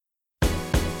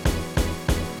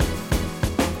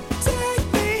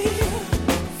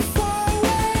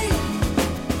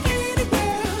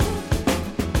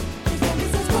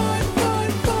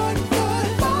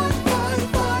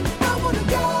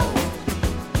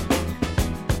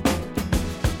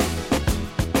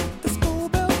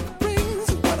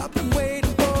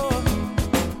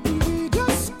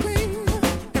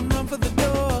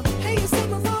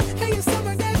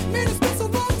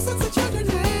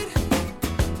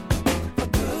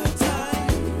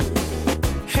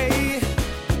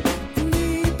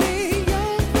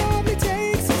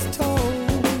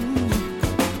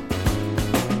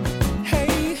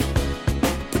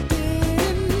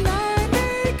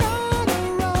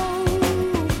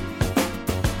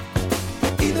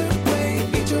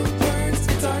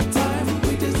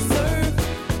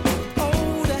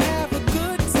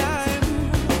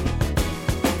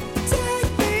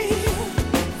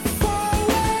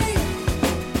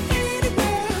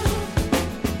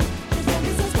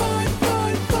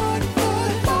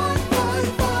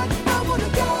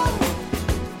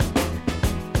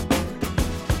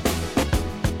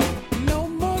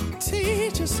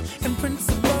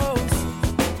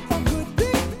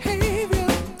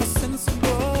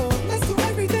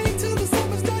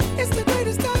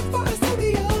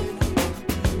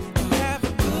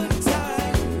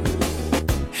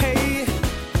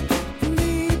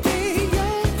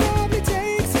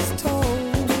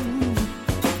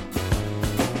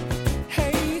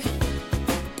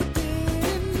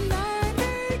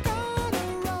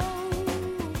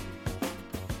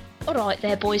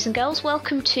there, boys and girls.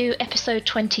 Welcome to episode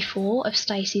 24 of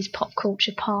Stacey's Pop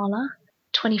Culture Parlour.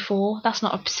 24, that's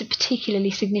not a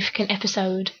particularly significant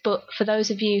episode, but for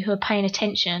those of you who are paying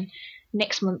attention,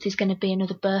 next month is going to be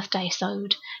another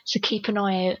birthday-sode, so keep an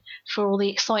eye out for all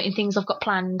the exciting things I've got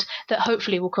planned that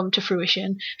hopefully will come to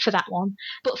fruition for that one.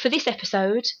 But for this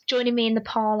episode, joining me in the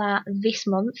parlour this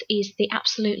month is the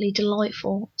absolutely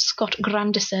delightful Scott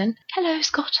Grandison. Hello,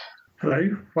 Scott.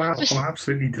 Hello. Wow, I'm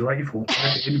absolutely delightful. I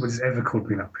don't think anybody's ever called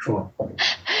me that before. Do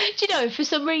you know, for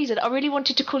some reason, I really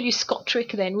wanted to call you Scott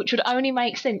Trick then, which would only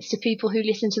make sense to people who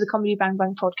listen to the Comedy Bang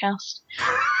Bang podcast.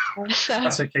 So.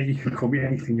 That's okay. You can call me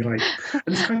anything you like. And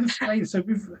it's kind of strange.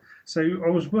 So I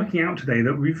was working out today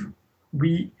that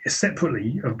we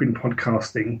separately have been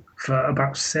podcasting for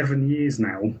about 7 years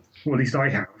now, or at least I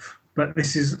have. But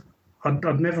this is.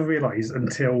 I'd never realised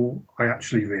until I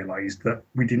actually realised that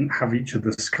we didn't have each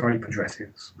other's Skype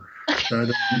addresses. So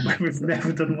we've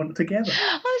never done one together.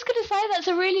 I was going to say, that's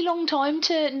a really long time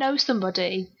to know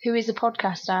somebody who is a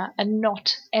podcaster and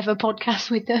not ever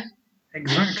podcast with them.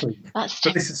 Exactly.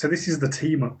 This is the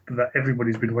team up that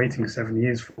everybody's been waiting 7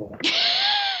 years for.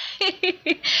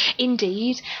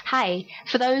 Indeed. Hey,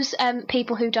 for those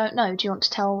people who don't know, do you want to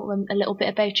tell them a little bit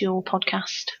about your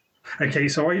podcast? Okay,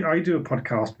 so I do a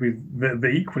podcast with the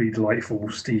equally delightful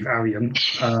Steve Arian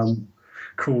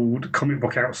called Comic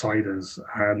Book Outsiders,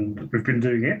 and we've been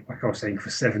doing it, like I was saying, for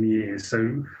 7 years.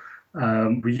 So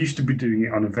we used to be doing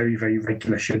it on a very, very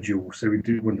regular schedule, so we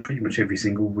do one pretty much every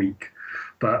single week.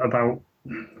 But about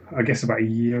a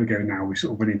year ago now, we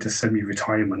sort of went into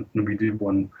semi-retirement, and we do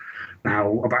one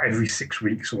now about every 6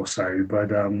 weeks or so.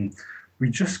 But we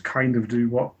just kind of do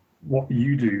what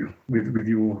you do with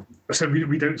your... So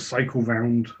we don't cycle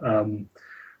round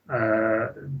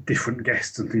different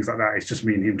guests and things like that. It's just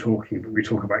me and him talking, but we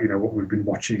talk about, what we've been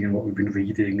watching and what we've been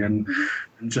reading and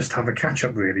just have a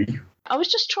catch-up, really. I was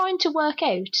just trying to work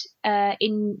out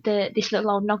in this little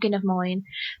old noggin of mine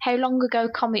how long ago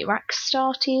Comic Racks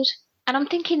started, and I'm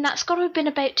thinking that's got to have been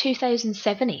about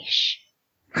 2007-ish.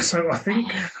 So I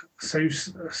think... So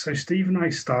Steve and I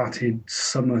started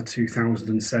summer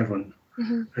 2007.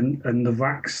 Mm-hmm. And the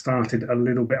Racks started a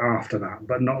little bit after that,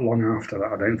 but not long after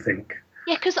that, I don't think.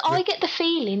 Yeah, because I get the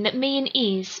feeling that me and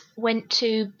Iz went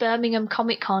to Birmingham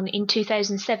Comic Con in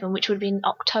 2007, which would have been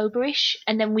October-ish,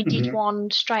 and then we did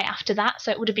one straight after that,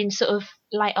 so it would have been sort of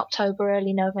late October,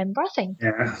 early November, I think.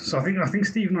 Yeah, so I think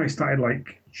Steve and I started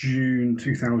like June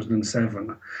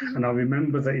 2007, and I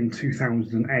remember that in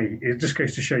 2008, it just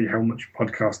goes to show you how much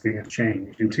podcasting has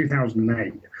changed. In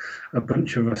 2008, a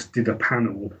bunch of us did a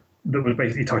panel that was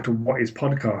basically titled "What is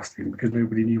Podcasting?" because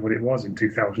nobody knew what it was in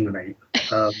 2008.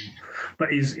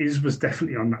 But Iz was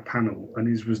definitely on that panel, and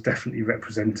Iz was definitely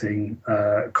representing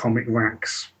Comic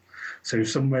Racks. So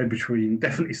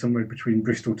definitely somewhere between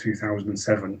Bristol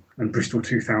 2007 and Bristol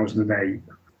 2008.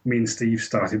 Me and Steve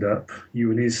started up. You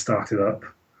and Iz started up.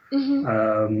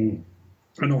 Mm-hmm.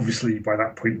 And obviously by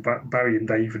that point, Barry and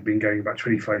Dave had been going about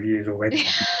 25 years already.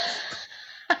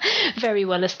 Very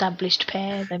well established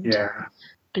pair. Yeah.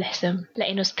 Bless them,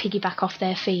 letting us piggyback off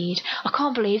their feed. I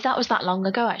can't believe that was that long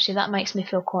ago, actually. That makes me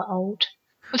feel quite old.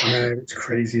 I know, it's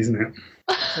crazy, isn't it?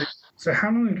 So how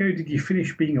long ago did you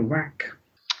finish being a rack?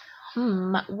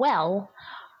 Well,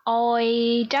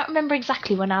 I don't remember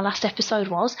exactly when our last episode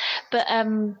was, but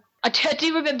I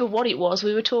do remember what it was.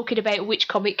 We were talking about which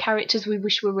comic characters we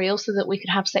wish were real so that we could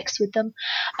have sex with them.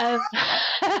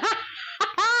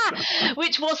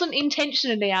 Which wasn't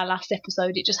intentionally our last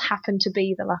episode, it just happened to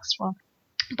be the last one.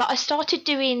 But I started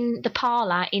doing the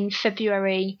parlour in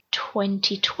February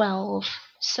 2012,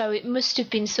 so it must have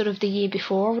been sort of the year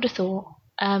before, I would have thought,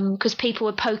 because people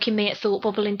were poking me at Thought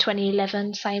Bubble in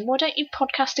 2011 saying, why don't you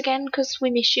podcast again because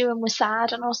we miss you and we're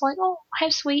sad, and I was like, oh, how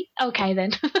sweet. Okay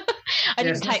then. I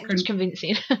didn't take much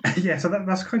convincing. Yeah, so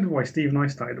that's kind of why Steve and I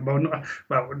started. Well,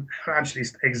 actually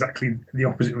it's exactly the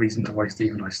opposite reason to why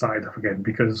Steve and I started up again,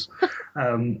 because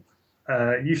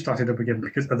you started up again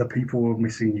because other people were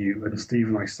missing you, and Steve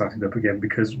and I started up again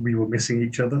because we were missing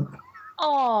each other.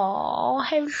 Oh,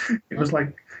 it was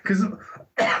like, because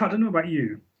I don't know about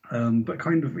you, but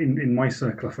kind of in my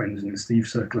circle of friends and in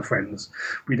Steve's circle of friends,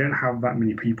 we don't have that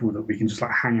many people that we can just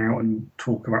like hang out and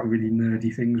talk about really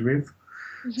nerdy things with.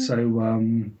 Mm-hmm. So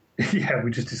yeah,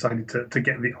 we just decided to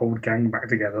get the old gang back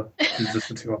together, just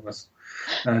the two of us,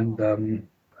 and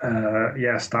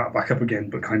start back up again,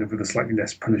 but kind of with a slightly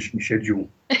less punishing schedule.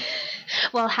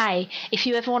 Well, hey, if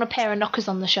you ever want a pair of knockers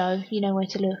on the show, you know where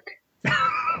to look.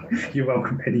 You're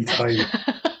welcome anytime.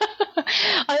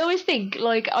 I always think,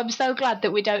 like, I'm so glad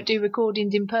that we don't do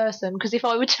recordings in person, because if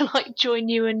I were to, like, join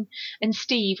you and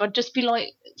Steve, I'd just be, like,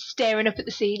 staring up at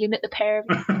the ceiling at the pair of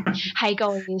them. Hey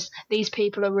guys, these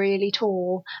people are really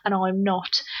tall and I'm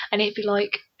not. And it'd be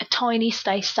like a tiny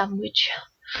Stace sandwich.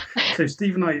 So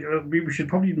Steve and I, we should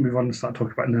probably move on and start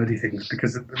talking about nerdy things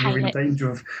because we're in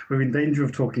danger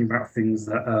of talking about things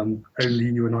that only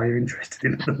you and I are interested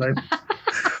in at the moment.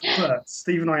 But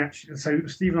Steve and I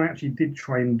actually did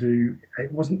try and do.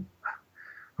 It wasn't.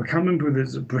 I can't remember whether it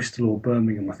was at Bristol or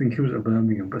Birmingham. I think it was at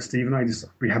Birmingham. But Steve and I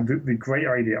we had the great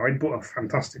idea. I bought a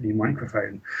fantastic new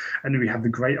microphone, and we had the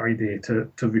great idea to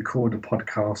record a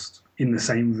podcast in the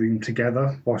same room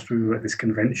together whilst we were at this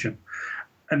convention.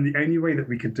 And the only way that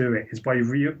we could do it is by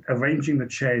rearranging the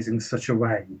chairs in such a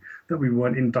way that we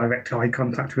weren't in direct eye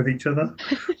contact with each other,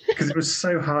 because it was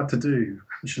so hard to do,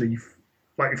 actually,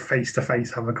 like face to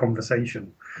face have a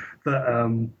conversation,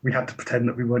 that we had to pretend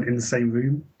that we weren't in the same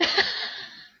room.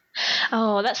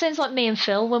 Oh, that sounds like me and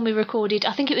Phil when we recorded.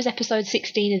 I think it was episode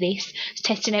 16 of this,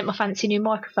 testing out my fancy new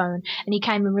microphone, and he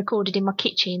came and recorded in my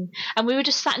kitchen, and we were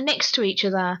just sat next to each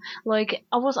other. Like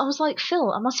I was like,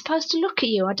 Phil, am I supposed to look at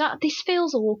you? I don't. This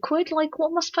feels awkward. Like,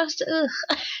 what am I supposed to?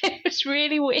 Ugh. It was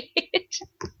really weird.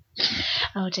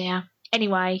 Oh dear.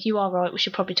 Anyway, you are right. We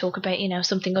should probably talk about,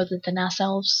 something other than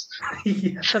ourselves.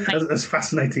 Yeah, for me. As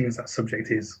fascinating as that subject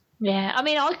is. Yeah, I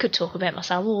mean, I could talk about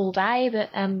myself all day, but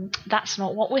that's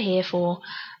not what we're here for.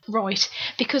 Right,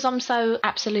 because I'm so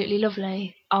absolutely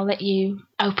lovely, I'll let you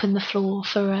open the floor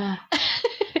for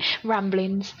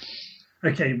ramblings.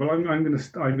 Okay, well, I'm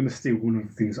gonna steal one of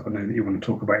the things that I know that you want to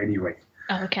talk about anyway.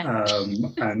 Oh, okay.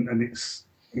 And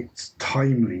it's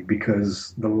timely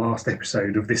because the last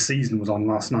episode of this season was on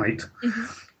last night,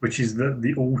 which is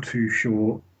the all too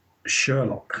short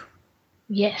Sherlock.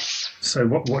 Yes. So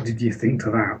what did you think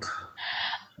to that?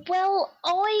 Well,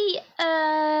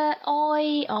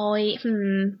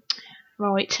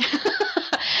 right.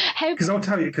 Because I'll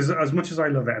tell you, because as much as I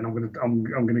love it, and I'm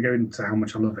gonna go into how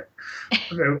much I love it,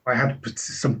 I had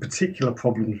some particular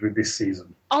problems with this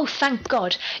season. Oh, thank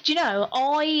God. Do you know,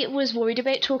 I was worried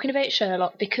about talking about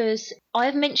Sherlock because I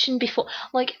have mentioned before,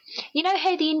 like, you know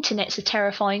how the internet's a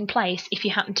terrifying place if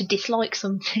you happen to dislike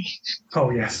something? Oh,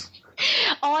 yes.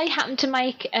 I happened to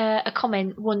make a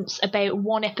comment once about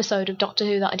one episode of Doctor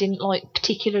Who that I didn't like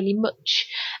particularly much,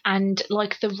 and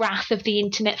like the wrath of the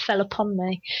internet fell upon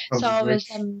me. So I was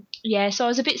so I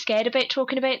was a bit scared about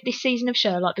talking about this season of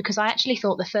Sherlock because I actually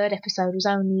thought the third episode was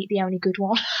the only good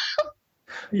one.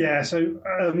 Yeah, so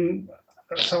I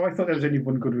thought there was only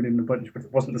one good one in the bunch, but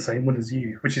it wasn't the same one as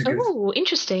you, which is good. Oh,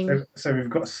 interesting. So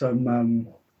we've got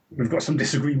some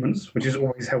disagreements, which is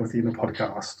always healthy in a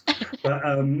podcast. But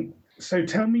so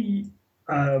tell me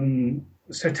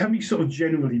sort of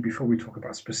generally before we talk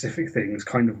about specific things,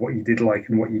 kind of what you did like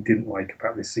and what you didn't like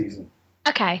about this season.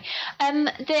 Okay,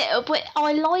 but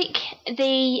I like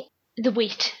the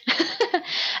wit.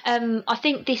 I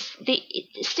think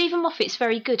Stephen Moffat's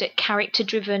very good at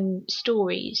character-driven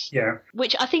stories. Yeah.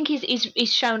 Which I think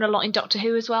is shown a lot in Doctor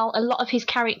Who as well. A lot of his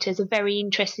characters are very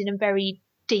interesting and very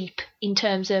deep in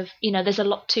terms of, there's a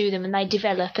lot to them and they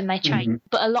develop and they change. Mm-hmm.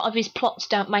 But a lot of his plots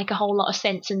don't make a whole lot of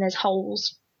sense and there's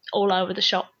holes all over the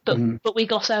shop. But we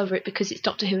gloss over it because it's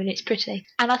Doctor Who and it's pretty.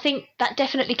 And I think that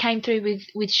definitely came through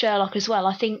with Sherlock as well.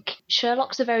 I think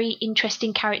Sherlock's a very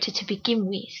interesting character to begin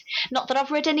with. Not that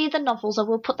I've read any of the novels, I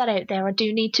will put that out there. I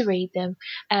do need to read them.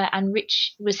 And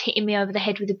Rich was hitting me over the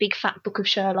head with a big fat book of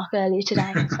Sherlock earlier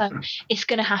today. So it's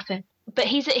going to happen. But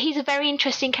he's a very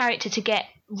interesting character to get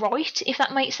right, if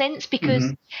that makes sense, because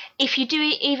if you do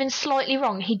it even slightly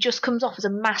wrong, he just comes off as a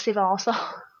massive arsehole.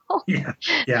 Yeah,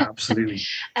 absolutely.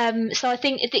 So I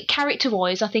think that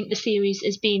character-wise, I think the series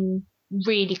has been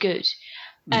really good.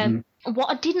 What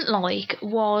I didn't like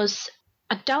was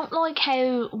I don't like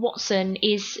how Watson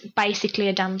is basically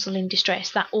a damsel in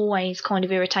distress. That always kind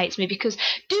of irritates me because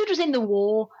dude was in the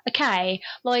war, okay?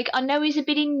 Like, I know he's a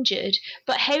bit injured,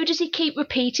 but how does he keep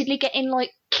repeatedly getting,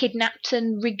 like, kidnapped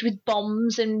and rigged with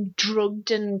bombs and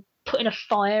drugged and put in a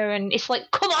fire? And it's like,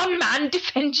 come on, man,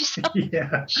 defend yourself.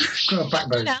 Yeah, got a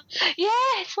backbone. Yeah,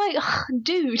 it's like, oh,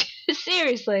 dude,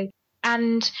 seriously.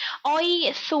 And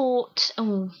I thought,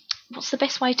 what's the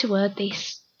best way to word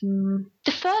this?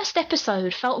 The first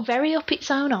episode felt very up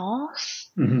its own arse.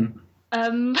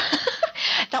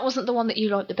 That wasn't the one that you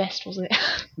liked the best, was it?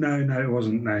 No, it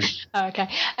wasn't. No. Oh, okay.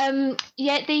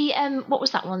 The what was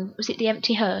that one? Was it The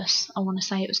Empty Hearse? I want to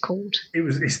say it was called.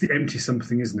 It's The Empty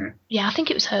Something, isn't it? Yeah, I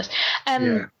think it was Hearse.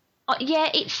 Yeah,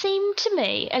 it seemed to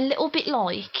me a little bit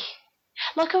like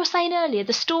I was saying earlier,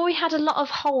 the story had a lot of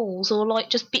holes or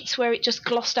like just bits where it just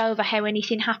glossed over how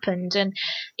anything happened, and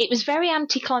it was very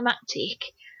anticlimactic.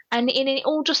 And it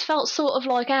all just felt sort of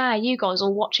like, you guys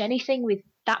will watch anything with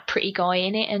that pretty guy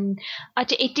in it, and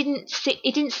it didn't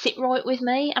sit right with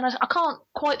me, and I can't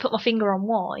quite put my finger on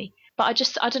why, but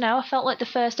I don't know, I felt like the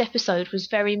first episode was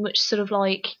very much sort of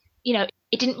like,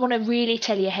 it didn't want to really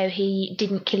tell you how he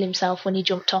didn't kill himself when he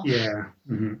jumped off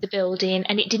the building,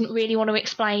 and it didn't really want to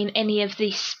explain any of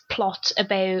this plot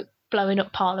about blowing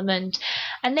up Parliament,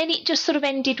 and then it just sort of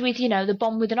ended with, the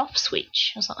bomb with an off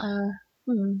switch. I was like,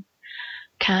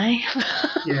 okay.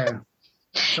 Yeah.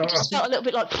 So It just felt a little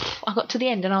bit like, I got to the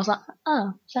end and I was like,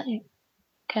 oh, is that it?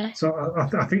 Okay. So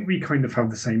I think we kind of have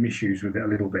the same issues with it a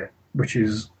little bit, which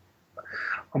is,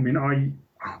 I mean, I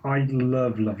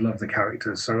love the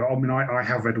characters. So, I mean, I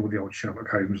have read all the old Sherlock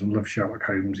Holmes and love Sherlock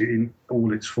Holmes in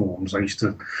all its forms. I used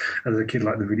to, as a kid,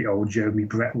 like the really old Jeremy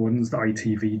Brett ones that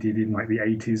ITV did in like the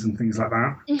 80s and things like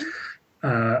that.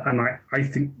 Mm-hmm. And I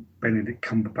think Benedict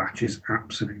Cumberbatch is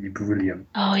absolutely brilliant.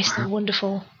 Oh, he's so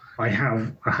wonderful. I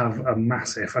have a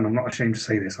massive, and I'm not ashamed to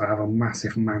say this, I have a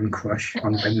massive man crush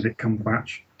on Benedict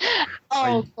Cumberbatch.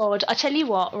 God, I tell you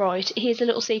what, right, here's a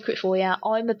little secret for you.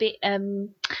 I'm a bit, I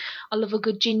love a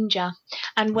good ginger.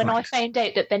 And when I found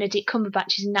out that Benedict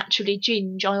Cumberbatch is naturally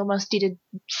ginger, I almost did a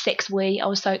sex wee. I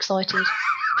was so excited.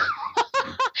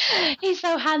 He's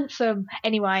so handsome.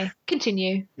 Anyway,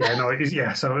 continue. Yeah, no, it is,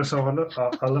 yeah. So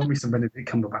I love me some Benedict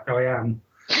Cumberbatch. I am.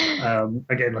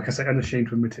 Again, like I say, unashamed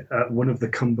to admit it, one of the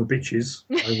Cumber bitches.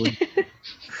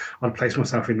 I'd place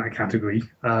myself in that category.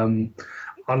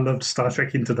 I loved Star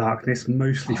Trek Into Darkness,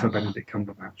 mostly for Benedict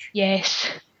Cumberbatch. Yes.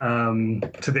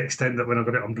 To the extent that when I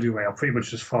got it on Blu-ray, I pretty much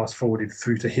just fast-forwarded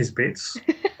through to his bits.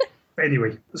 But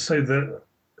anyway, so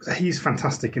he's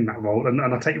fantastic in that role. And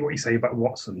I take what you say about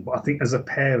Watson, but I think as a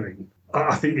pairing,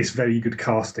 I think it's very good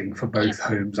casting for both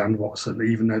Holmes and Watson,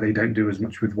 even though they don't do as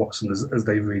much with Watson as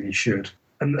they really should.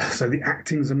 And so the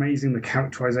acting's amazing, the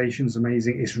characterization's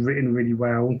amazing, it's written really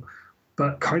well.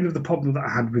 But kind of the problem that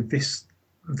I had with this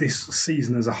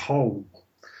season as a whole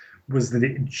was that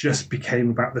it just became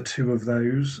about the two of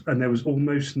those, and there was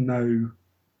almost no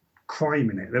crime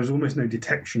in it. There was almost no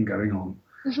detection going on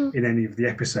in any of the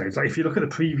episodes. Like if you look at the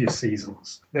previous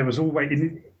seasons, there was always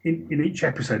in each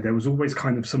episode there was always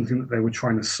kind of something that they were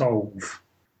trying to solve,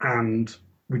 and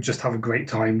we'd just have a great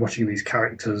time watching these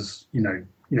characters,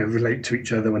 relate to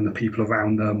each other and the people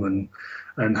around them,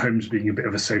 and Holmes being a bit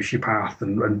of a sociopath,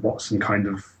 and Watson kind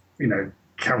of,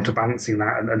 counterbalancing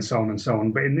that, and so on and so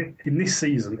on. But in this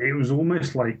season, it was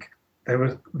almost like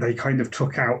they kind of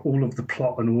took out all of the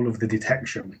plot and all of the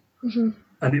detection, and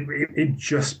it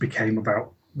just became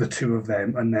about the two of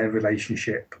them and their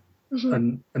relationship,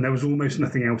 and there was almost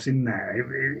nothing else in there.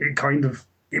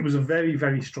 It was a very,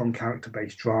 very strong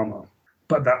character-based drama,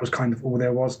 but that was kind of all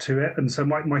there was to it. And so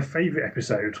my favourite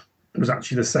episode was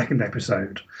actually the second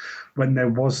episode, when there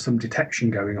was some detection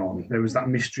going on. There was that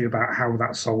mystery about how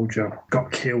that soldier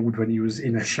got killed when he was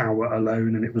in a shower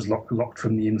alone and it was locked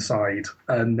from the inside.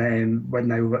 And then when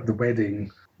they were at the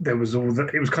wedding, there was all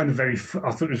that. It was kind of I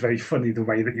thought it was very funny the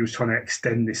way that he was trying to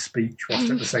extend this speech whilst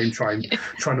at the same time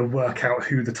trying to work out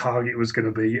who the target was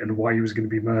going to be and why he was going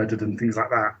to be murdered and things like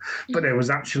that. But there was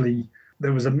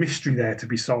a mystery there to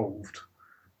be solved.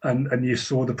 And you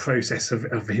saw the process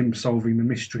of him solving the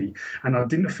mystery. And I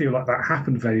didn't feel like that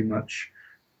happened very much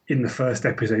in the first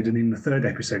episode and in the third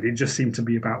episode. It just seemed to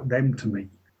be about them to me.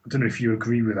 I don't know if you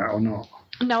agree with that or not.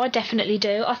 No, I definitely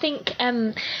do. I think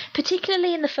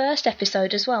particularly in the first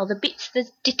episode as well, the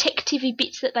detective-y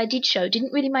bits that they did show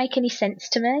didn't really make any sense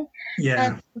to me.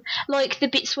 Yeah. Like the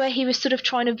bits where he was sort of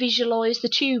trying to visualise the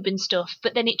tube and stuff,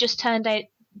 but then it just turned out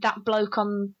that bloke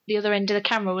on the other end of the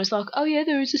camera was like, oh yeah,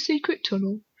 there is a secret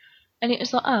tunnel. And it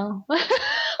was like, oh.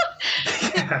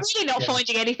 We're really not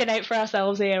finding anything out for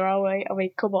ourselves here, are we? I mean,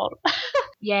 come on.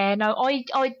 Yeah, no,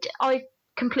 I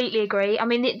completely agree. I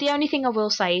mean, the only thing I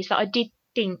will say is that I did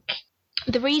think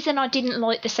the reason I didn't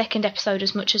like the second episode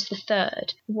as much as the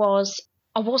third was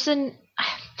I wasn't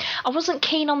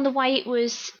keen on the way it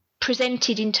was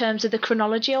presented in terms of the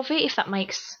chronology of it, if that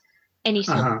makes any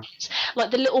sense.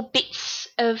 Like the little bits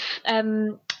of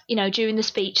during the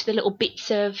speech, the little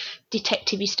bits of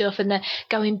detective-y stuff and the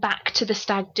going back to the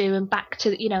stag do and back to,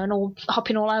 and all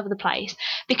hopping all over the place,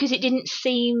 because it didn't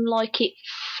seem like it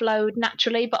flowed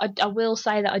naturally. But I will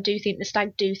say that I do think the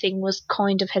stag do thing was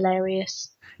kind of hilarious.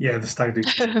 Yeah, the stag do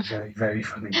thing was very, very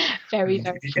funny. Very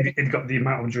funny. It got the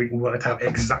amount of drink worked out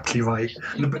exactly right.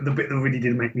 The bit that really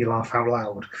did make me laugh out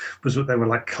loud was that they were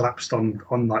like collapsed on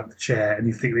like the chair, and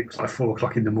you think it was like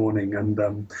 4:00 in the morning, and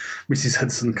Mrs.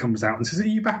 Hudson comes out and says, "Are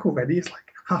you back already?" It's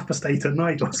like 8:30 at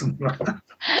night or something like that.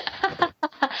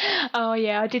 Oh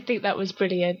yeah, I did think that was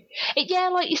brilliant.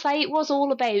 Like you say, it was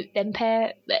all about them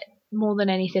pair more than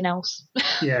anything else.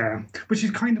 Yeah, which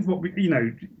is kind of what we,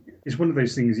 it's one of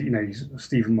those things,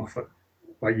 Stephen Moffat,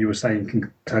 like you were saying,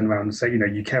 can turn around and say,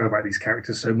 you care about these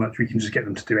characters so much, we can just get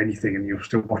them to do anything and you'll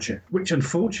still watch it. Which,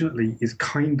 unfortunately, is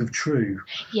kind of true.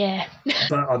 Yeah.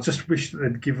 But I just wish that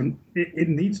they'd given... It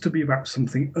needs to be about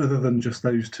something other than just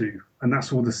those two. And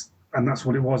that's all this... And that's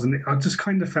what it was. And I just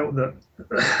kind of felt that...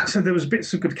 So there was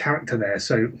bits of good character there.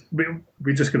 So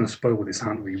we're just going to spoil this,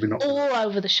 aren't we? We're not all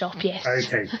over the shop, yes.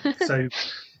 Okay.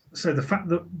 So the fact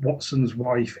that Watson's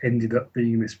wife ended up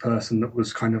being this person that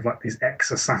was kind of like this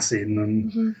ex-assassin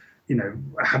and,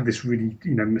 had this really,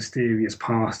 mysterious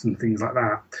past and things like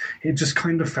that, it just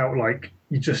kind of felt like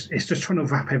it's just trying to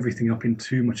wrap everything up in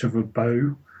too much of a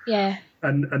bow. Yeah.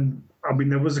 And I mean,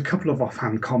 there was a couple of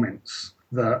offhand comments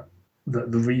that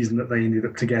the reason that they ended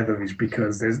up together is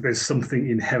because there's something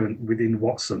inherent within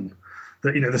Watson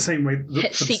that, the same way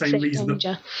that, for the same reason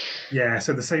that,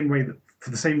 so the same way that for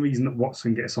the same reason that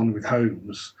Watson gets on with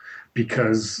Holmes,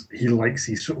 because he likes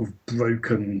these sort of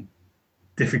broken,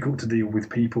 difficult to deal with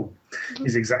people,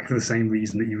 is exactly the same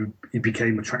reason that he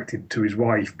became attracted to his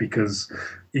wife, because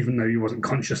even though he wasn't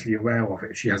consciously aware of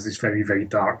it, she has this very, very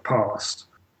dark past.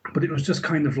 But it was just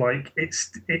kind of like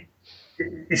it's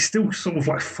still sort of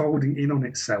like folding in on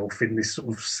itself in this sort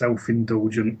of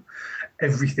self-indulgent,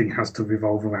 everything has to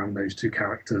revolve around those two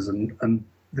characters, and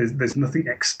there's nothing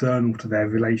external to their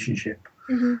relationship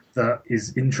that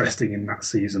is interesting in that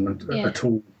season at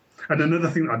all. And another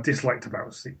thing that I disliked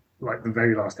about like the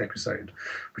very last episode,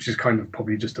 which is kind of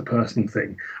probably just a personal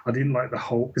thing, I didn't like the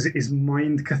whole... Is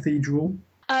Mind Cathedral?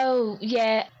 Oh,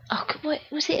 yeah. Oh, what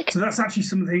was it? So that's actually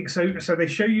something... So they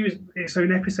show you... So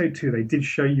in episode 2, they did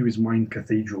show you his Mind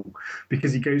Cathedral,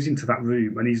 because he goes into that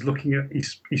room and he's looking at...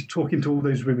 He's talking to all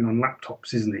those women on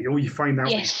laptops, isn't he? Or you find out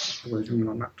all those women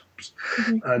on laptops.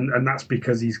 And that's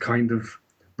because he's kind of...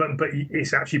 But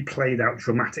it's actually played out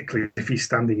dramatically if he's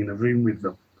standing in a room with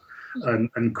them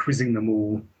and quizzing them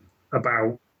all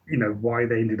about... why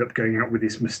they ended up going out with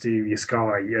this mysterious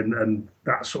guy, and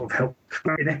that sort of helped.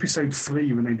 In episode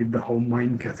 3, when they did the whole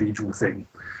Mind Cathedral thing,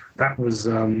 that was,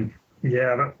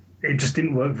 it just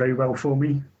didn't work very well for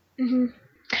me.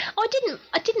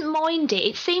 I didn't mind it.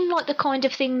 It seemed like the kind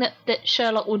of thing that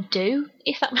Sherlock would do,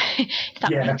 if that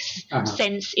makes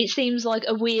sense. It seems like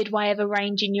a weird way of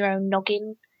arranging your own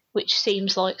noggin, which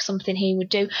seems like something he would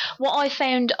do. What I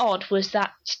found odd was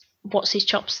that What's His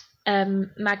Chops,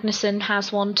 Magnuson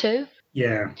has one too.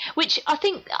 Yeah. Which I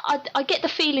think I get the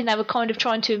feeling they were kind of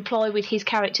trying to imply with his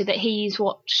character that he's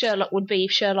what Sherlock would be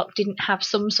if Sherlock didn't have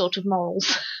some sort of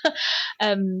morals.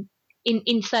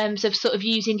 In terms of sort of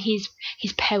using his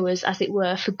powers, as it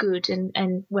were, for good,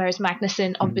 and whereas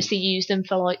Magnuson obviously used them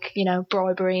for, like,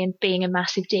 bribery and being a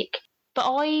massive dick. But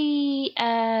I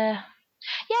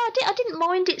didn't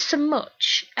mind it so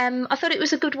much. I thought it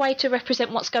was a good way to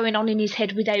represent what's going on in his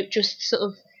head without just sort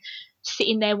of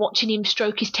sitting there watching him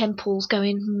stroke his temples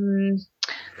going,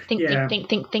 think,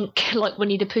 like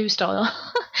Winnie the Pooh style.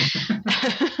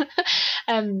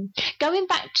 Going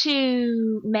back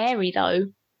to Mary, though,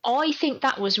 I think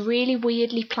that was really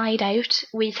weirdly played out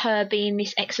with her being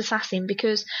this ex-assassin,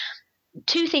 because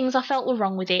two things I felt were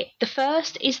wrong with it. The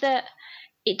first is that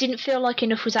it didn't feel like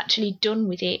enough was actually done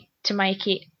with it to make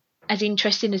it as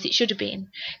interesting as it should have been.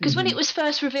 Because when it was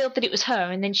first revealed that it was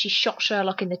her and then she shot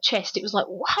Sherlock in the chest, it was like,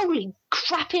 holy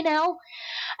crapping hell.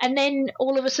 And then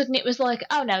all of a sudden it was like,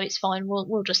 oh no, it's fine,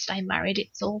 we'll just stay married,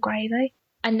 it's all gravy.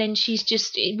 And then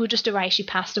we'll just erase your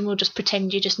past and we'll just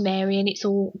pretend you're just Mary and it's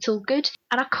all good.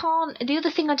 And the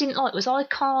other thing I didn't like was I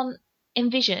can't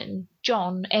envision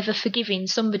John ever forgiving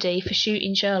somebody for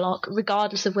shooting Sherlock,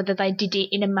 regardless of whether they did it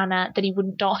in a manner that he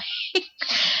wouldn't die.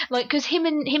 Like, because him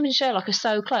and Sherlock are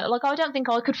so close. Like, I don't think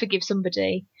I could forgive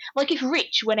somebody. Like, if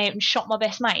Rich went out and shot my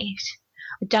best mate,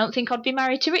 I don't think I'd be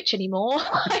married to Rich anymore.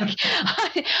 Like, I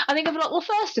think I'd be like, well,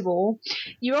 first of all,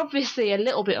 you're obviously a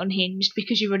little bit unhinged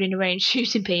because you're running around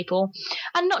shooting people,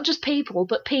 and not just people,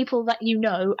 but people that you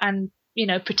know and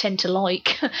pretend to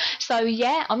like. So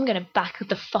yeah, I'm going to back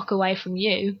the fuck away from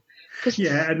you.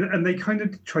 Yeah, and they kind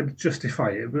of tried to justify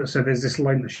it. But so there's this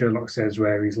line that Sherlock says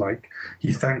where he's like,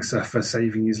 he thanks her for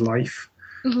saving his life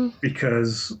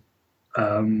because,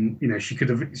 she could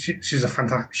have. She's a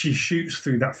fantastic. She shoots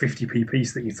through that 50p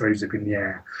piece that he throws up in the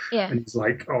air, and he's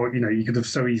like, oh, you could have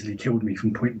so easily killed me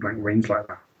from point blank range like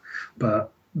that.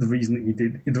 But the reason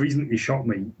that you shot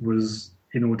me was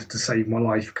in order to save my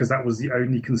life, because that was the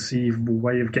only conceivable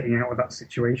way of getting out of that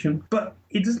situation. But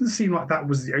it doesn't seem like that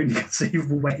was the only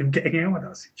conceivable way of getting out of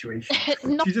that situation.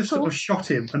 She just sort of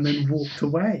shot him and then walked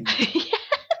away.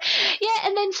 Yeah,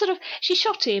 and then sort of she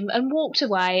shot him and walked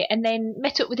away and then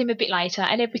met up with him a bit later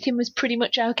and everything was pretty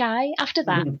much okay after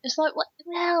that. It's like, what?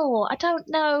 well, I don't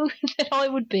know that I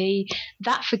would be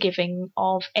that forgiving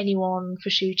of anyone for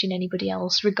shooting anybody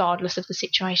else, regardless of the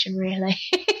situation, really.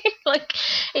 Like,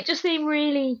 it just seemed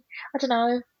really, I don't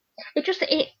know.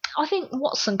 I think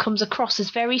Watson comes across as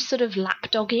very sort of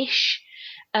lapdoggish,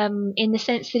 in the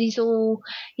sense that he's all,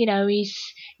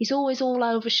 he's always all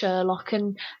over Sherlock,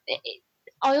 and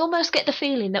I almost get the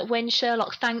feeling that when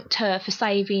Sherlock thanked her for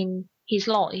saving his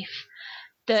life,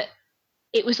 that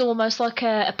it was almost like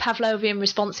a Pavlovian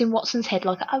response in Watson's head,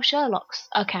 like, oh, Sherlock's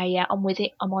okay, yeah, I'm with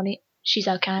it, I'm on it, she's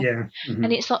okay. Yeah. Mm-hmm.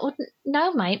 And it's like, well,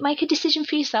 no, mate, make a decision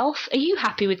for yourself. Are you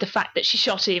happy with the fact that she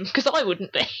shot him? Because I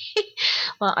wouldn't be.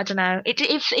 Well, I don't know. It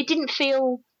didn't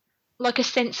feel like a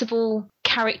sensible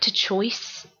character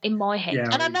choice in my head. Yeah,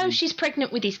 and I know she's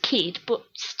pregnant with his kid, but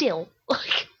still,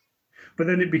 like. But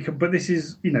then but this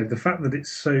is, the fact that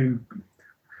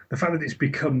it's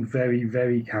become very,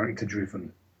 very character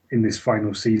driven in this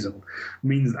final season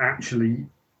means that actually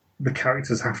the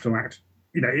characters have to act.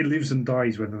 It lives and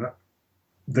dies whether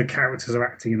the characters are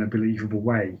acting in a believable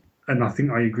way. And I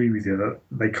think I agree with you that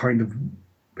they kind of,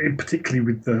 particularly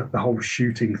with the whole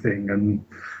shooting thing and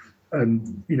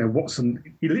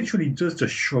Watson, he literally does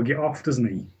just shrug it off, doesn't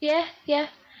he? Yeah.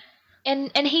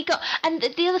 And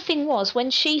the other thing was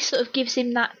when she sort of gives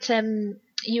him that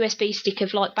USB stick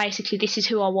of, like, basically this is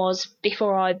who I was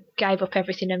before I gave up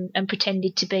everything and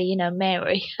pretended to be,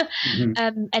 Mary.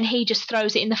 Mm-hmm. And he just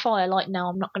throws it in the fire like, no,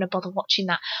 I'm not going to bother watching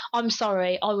that. I'm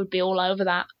sorry, I would be all over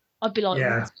that. I'd be like,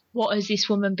 Yeah. what has this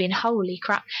woman been? Holy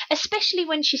crap. Especially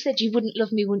when she said you wouldn't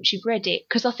love me once you've read it.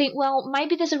 Because I think, well,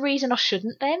 maybe there's a reason I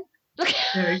shouldn't then.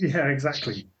 Yeah,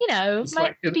 exactly.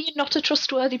 Maybe you're not a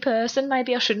trustworthy person.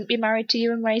 Maybe I shouldn't be married to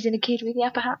you and raising a kid with you,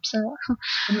 perhaps. And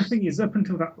the thing is, up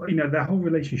until that, their whole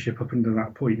relationship up until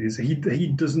that point is he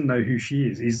doesn't know who she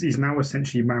is. He's now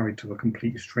essentially married to a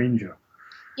complete stranger.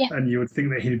 Yeah. And you would think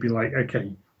that he'd be like,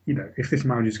 okay, if this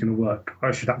marriage is going to work,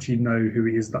 I should actually know who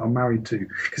it is that I'm married to,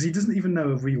 because he doesn't even know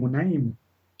a real name.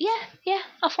 Yeah,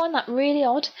 I find that really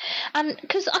odd. And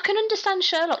because I can understand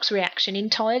Sherlock's reaction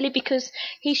entirely, because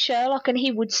he's Sherlock and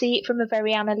he would see it from a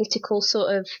very analytical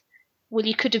sort of, well,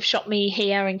 you could have shot me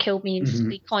here and killed me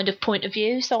instantly kind of point of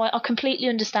view. So I completely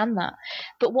understand that.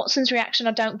 But Watson's reaction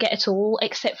I don't get at all,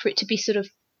 except for it to be sort of,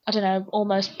 I don't know,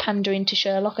 almost pandering to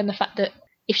Sherlock, and the fact that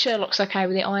if Sherlock's okay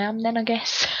with it, I am then, I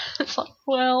guess. It's like,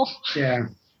 well... Yeah.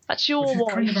 That's your Which is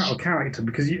wife. kind of out of character,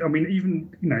 because even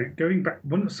going back,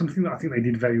 something that I think they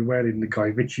did very well in the Guy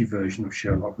Ritchie version of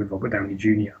Sherlock with Robert Downey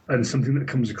Jr. and something that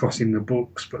comes across in the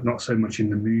books, but not so much in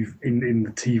the in the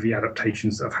TV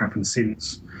adaptations that have happened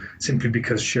since, simply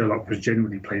because Sherlock was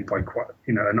generally played by quite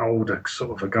an older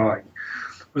sort of a guy,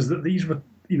 was that these were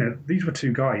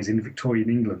two guys in Victorian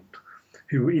England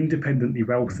who were independently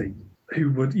wealthy, who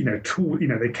would,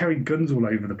 they carried guns all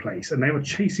over the place, and they were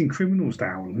chasing criminals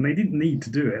down, and they didn't need to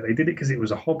do it. They did it because it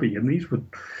was a hobby. And these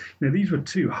were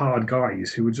two hard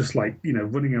guys who were just like,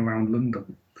 running around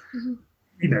London,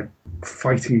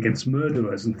 fighting against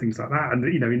murderers and things like that. And,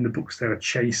 in the books there are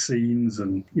chase scenes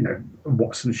and,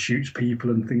 Watson shoots people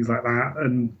and things like that.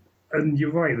 And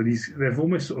you're right that they've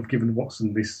almost sort of given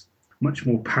Watson this much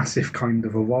more passive kind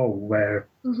of a role where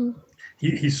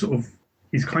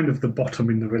he's kind of the bottom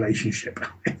in the relationship.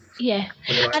 Yeah.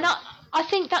 And I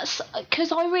think that's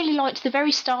because I really liked the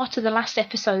very start of the last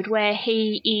episode where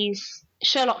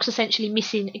Sherlock's essentially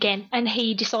missing again, and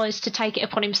he decides to take it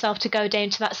upon himself to go down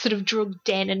to that sort of drug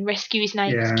den and rescue his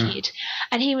neighbour's kid.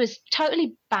 And he was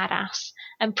totally badass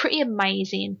and pretty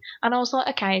amazing. And I was like,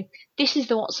 okay, this is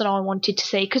the Watson I wanted to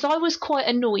see, because I was quite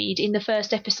annoyed in the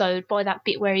first episode by that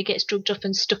bit where he gets drugged up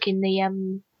and stuck in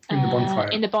the bonfire.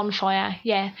 In the bonfire,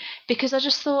 yeah. Because I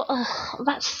just thought, oh,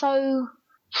 that's so...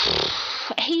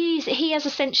 He has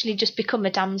essentially just become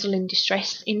a damsel in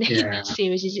distress in the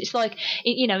series. It's like,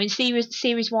 in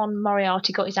series 1,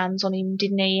 Moriarty got his hands on him,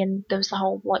 didn't he? And there was the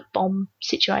whole bomb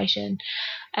situation.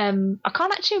 I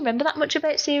can't actually remember that much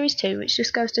about series 2, which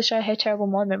just goes to show how terrible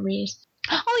my memory is.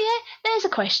 Oh yeah, there's a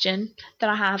question that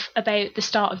I have about the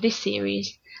start of this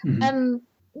series.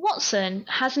 Watson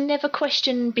has never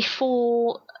questioned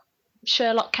before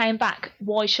Sherlock came back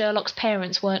why Sherlock's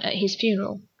parents weren't at his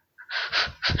funeral.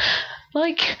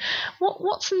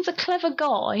 Watson's a clever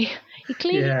guy. He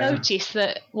clearly noticed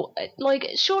that,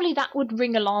 surely that would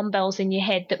ring alarm bells in your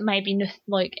head that maybe,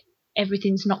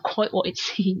 everything's not quite what it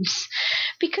seems.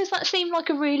 Because that seemed like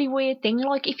a really weird thing.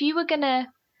 If you were gonna...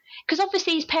 Because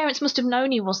obviously his parents must have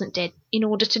known he wasn't dead in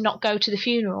order to not go to the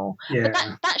funeral. Yeah.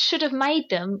 But that should have made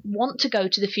them want to go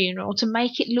to the funeral to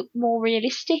make it look more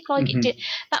realistic. It did.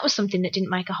 That was something that didn't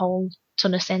make a whole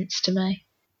ton of sense to me.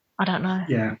 I don't know.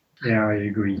 Yeah. Yeah, I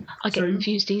agree. I get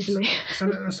confused easily.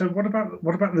 So what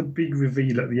about the big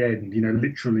reveal at the end?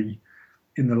 Literally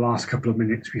in the last couple of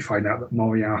minutes, we find out that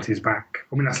Moriarty's back.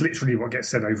 I mean, that's literally what gets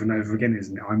said over and over again,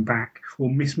 isn't it? I'm back, or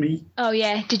miss me. Oh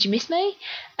yeah, did you miss me?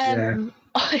 Yeah.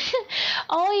 I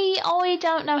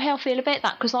don't know how I feel about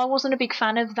that because I wasn't a big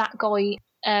fan of that guy.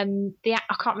 I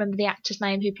can't remember the actor's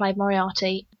name who played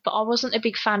Moriarty, but I wasn't a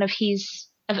big fan of his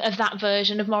of that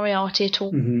version of Moriarty at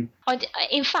all. Mm-hmm.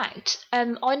 In fact,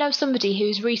 I know somebody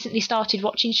who's recently started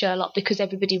watching Sherlock because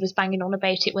everybody was banging on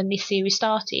about it when this series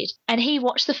started, and he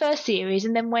watched the first series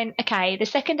and then went, "Okay, the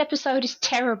second episode is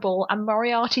terrible and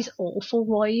Moriarty's awful.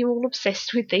 Why are you all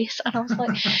obsessed with this?" And I was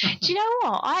like, "Do you know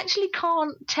what? I actually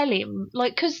can't tell him,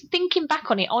 because thinking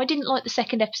back on it, I didn't like the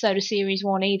second episode of series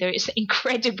 1 either. It's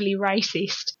incredibly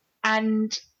racist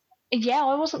and." Yeah,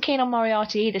 I wasn't keen on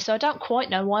Moriarty either, so I don't quite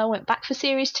know why I went back for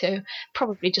series 2.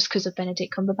 Probably just because of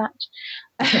Benedict Cumberbatch.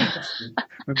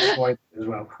 Maybe why as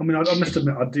well. I mean, I must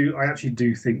admit, I actually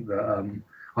do think that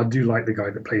I do like the guy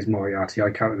that plays Moriarty.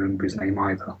 I can't remember his name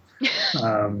either,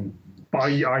 but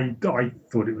I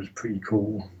thought it was pretty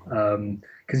cool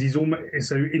because he's almost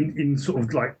so in sort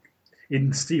of like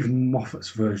in Stephen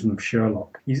Moffat's version of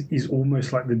Sherlock, he's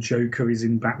almost like the Joker is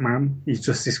in Batman. He's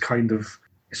just this kind of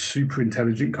super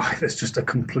intelligent guy that's just a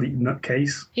complete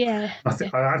nutcase. Yeah.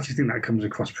 I actually think that comes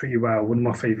across pretty well. One of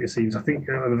my favourite scenes, I think,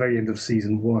 at the very end of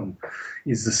season 1,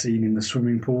 is the scene in the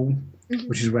swimming pool,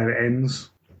 which is where it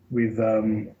ends with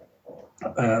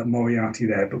Moriarty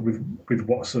there, but with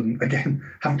Watson again.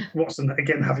 Watson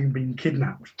again having been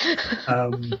kidnapped,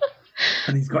 and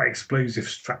he's got explosives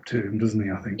strapped to him, doesn't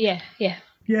he? I think. Yeah.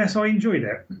 Yeah, so I enjoyed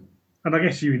it, and I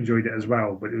guess you enjoyed it as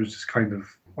well. But it was just kind of.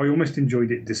 I almost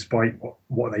enjoyed it despite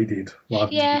what they did,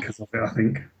 rather than because of it, I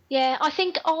think. Yeah, I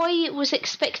think I was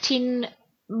expecting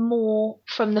more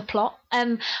from the plot.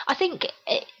 I think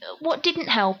what didn't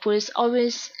help was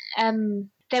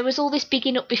there was all this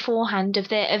bigging up beforehand of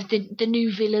the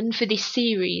new villain for this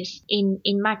series in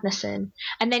Magnuson,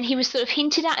 and then he was sort of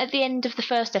hinted at the end of the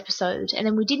first episode, and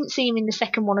then we didn't see him in the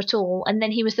second one at all, and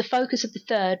then he was the focus of the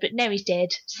third, but now he's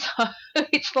dead. So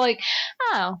it's like,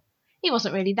 oh. He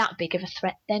wasn't really that big of a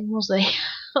threat then, was he?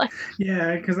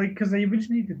 Yeah, because they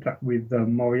originally did that with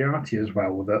Moriarty as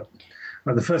well. That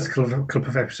the first couple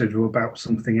of episodes were about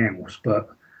something else, but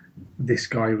this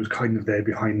guy was kind of there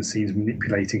behind the scenes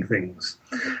manipulating things.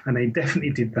 And they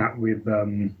definitely did that with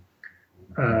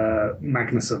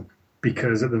Magnuson,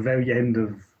 because at the very end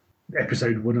of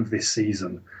episode 1 of this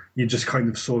season, you just kind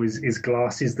of saw his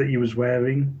glasses that he was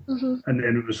wearing, and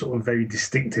it was sort of very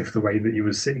distinctive the way that he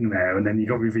was sitting there, and then he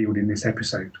got revealed in this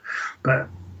episode. But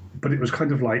it was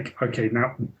kind of like, okay,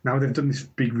 now they've done this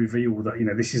big reveal that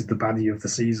this is the baddie of the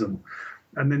season,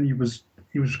 and then he was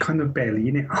kind of barely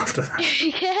in it after that.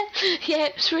 yeah,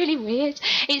 it was really weird.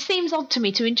 It seems odd to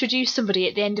me to introduce somebody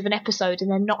at the end of an episode and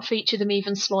then not feature them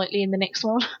even slightly in the next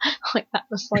one. Like that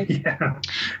was like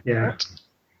yeah.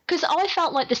 Because I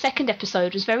felt like the second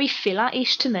episode was very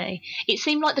filler-ish to me. It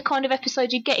seemed like the kind of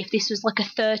episode you'd get if this was like a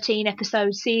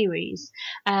 13-episode series,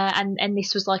 and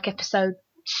this was like episode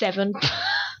 7.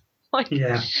 Like,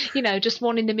 just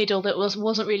one in the middle that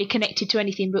wasn't really connected to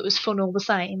anything but was fun all the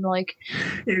same. Like,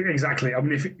 exactly. I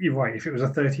mean, you're right. If it was a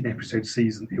 13-episode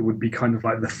season, it would be kind of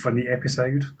like the funny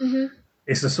episode.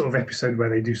 It's the sort of episode where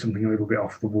they do something a little bit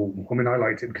off the wall. I mean, I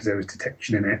liked it because there was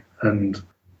detection in it, and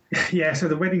yeah. So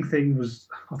the wedding thing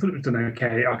I thought it was done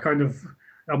okay. I kind of,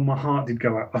 my heart did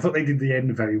go out. I thought they did the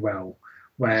end very well,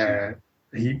 where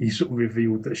he sort of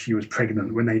revealed that she was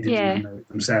pregnant when they didn't even know it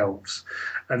themselves.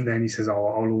 And then he says, "Oh,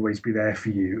 I'll always be there for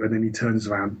you." And then he turns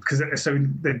around, because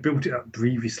they'd built it up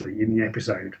previously in the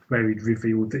episode where he'd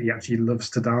revealed that he actually loves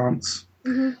to dance.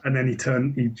 And then he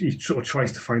sort of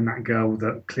tries to find that girl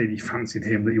that clearly fancied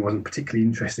him, that he wasn't particularly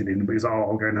interested in, but he's like, "Oh,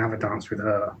 I'll go and have a dance with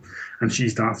her." And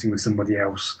she's dancing with somebody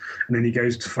else. And then he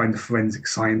goes to find the forensic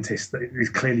scientist that is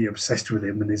clearly obsessed with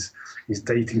him and is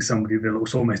dating somebody that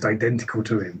looks almost identical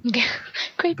to him.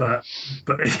 But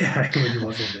yeah, it really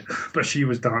was, wasn't it? But she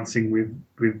was dancing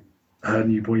with her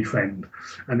new boyfriend.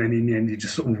 And then in the end, he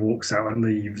just sort of walks out and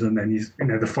leaves. And then he's,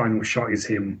 the final shot is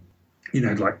him,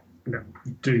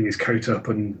 doing his coat up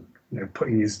and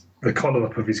putting the collar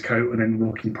up of his coat and then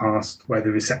walking past where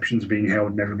the reception's being held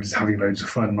and everybody's having loads of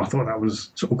fun. And I thought that was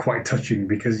sort of quite touching,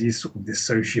 because he's sort of this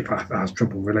sociopath that has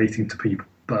trouble relating to people,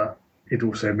 but it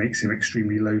also makes him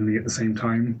extremely lonely at the same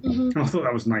time. And I thought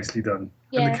that was nicely done.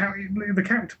 Yeah. And the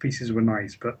character pieces were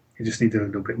nice, but it just needed a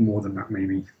little bit more than that,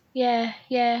 maybe. Yeah,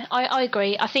 I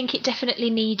agree. I think it definitely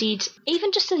needed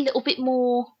even just a little bit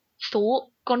more thought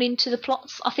gone into the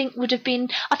plots, I think would have been.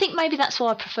 I think maybe that's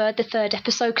why I preferred the third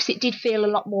episode, because it did feel a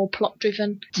lot more plot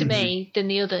driven to me than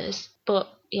the others. But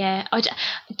yeah, I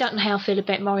don't know how I feel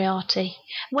about Moriarty.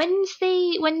 When's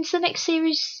the next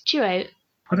series due out?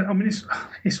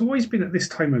 It's always been at this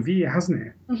time of year, hasn't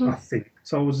it? Mm-hmm. I think.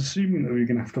 So I was assuming that we were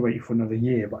going to have to wait for another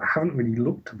year, but I haven't really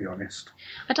looked, to be honest.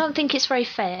 I don't think it's very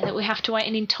fair that we have to wait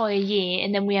an entire year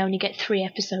and then we only get 3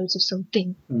 episodes of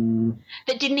something.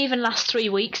 That didn't even last 3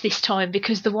 weeks this time,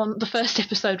 because the first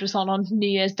episode was on New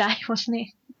Year's Day, wasn't it?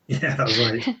 Yeah, that's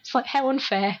right. It's like, how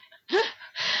unfair.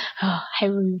 Oh, how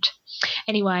rude.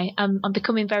 Anyway, I'm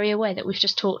becoming very aware that we've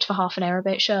just talked for half an hour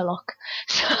about Sherlock.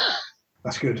 So...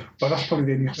 That's good. But that's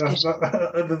probably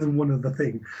other than one other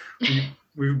thing.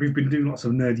 We've been doing lots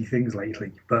of nerdy things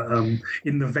lately, but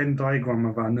in the Venn diagram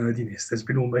of our nerdiness, there's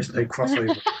been almost no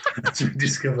crossover, as we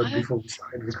discovered before we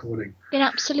started recording. Been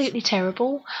absolutely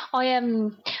terrible. I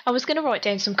was going to write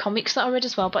down some comics that I read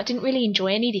as well, but I didn't really enjoy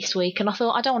any this week, and I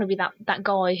thought I don't want to be that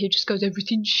guy who just goes,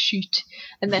 everything's shit,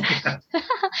 and then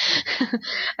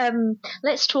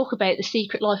let's talk about The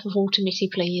Secret Life of Walter Mitty,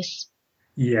 please.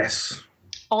 Yes.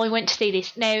 I went to see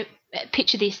this. Now,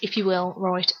 picture this, if you will,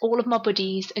 right? All of my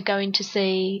buddies are going to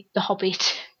see The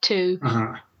Hobbit 2,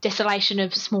 Desolation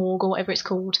of Smaug, or whatever it's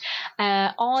called.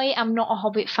 I am not a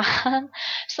Hobbit fan,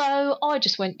 so I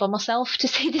just went by myself to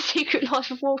see The Secret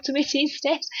Life of Walter Mitty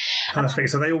instead. Perfect.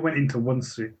 So they all went into one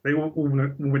screen. They all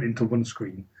went into one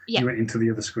screen. Yep. You went into the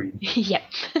other screen. Yep.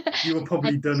 You were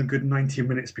probably done a good 90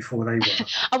 minutes before they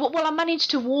were. Well, I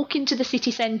managed to walk into the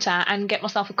city centre and get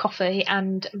myself a coffee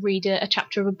and read a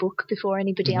chapter of a book before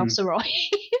anybody else arrived.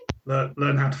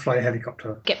 Learn how to fly a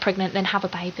helicopter. Get pregnant, then have a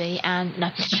baby, and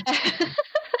no.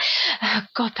 Oh,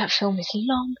 God, that film is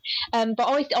long.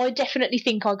 But I definitely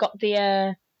think I got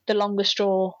the longer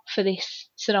straw for this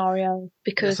scenario,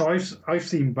 because... Yeah, so I've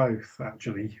seen both,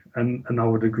 actually, and I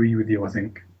would agree with you, I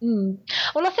think.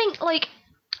 Well, I think,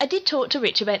 I did talk to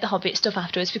Rich about the Hobbit stuff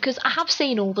afterwards, because I have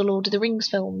seen all the Lord of the Rings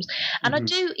films, and I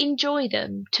do enjoy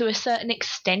them to a certain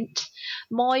extent.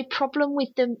 My problem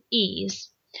with them is,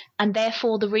 and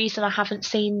therefore the reason I haven't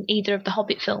seen either of the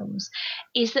Hobbit films,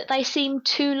 is that they seem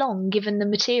too long given the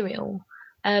material.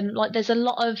 There's a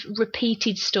lot of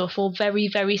repeated stuff or very,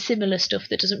 very similar stuff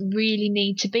that doesn't really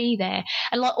need to be there.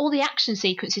 And all the action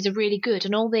sequences are really good,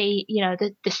 and all the,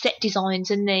 the set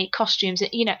designs and the costumes,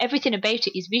 everything about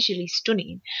it is visually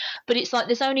stunning. But it's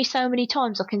there's only so many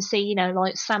times I can see,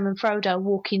 Sam and Frodo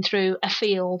walking through a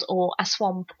field or a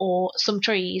swamp or some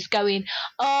trees going,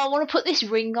 oh, I want to put this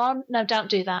ring on. No, don't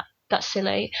do that. That's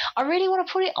silly. I really want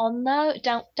to put it on though.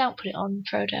 Don't put it on,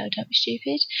 Frodo. Don't be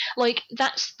stupid.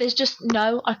 There's just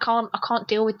no. I can't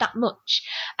deal with that much.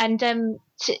 And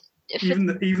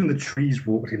even the trees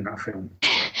walked in that film.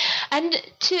 And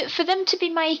for them to be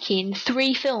making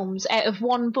 3 films out of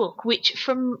one book, which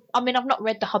I've not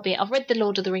read The Hobbit. I've read the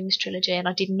Lord of the Rings trilogy, and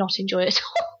I did not enjoy it at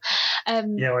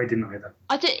all. Yeah, I didn't either.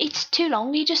 It's too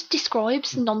long. He just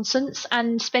describes nonsense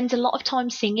and spends a lot of time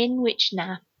singing, which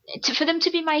nah. For them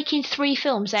to be making 3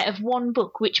 films out of one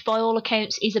book, which by all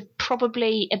accounts is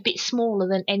probably a bit smaller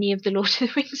than any of the Lord of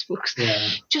the Rings books,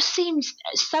 just seems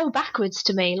so backwards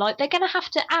to me. They're going to have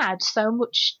to add so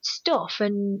much stuff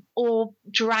or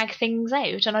drag things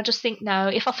out, and I just think, no,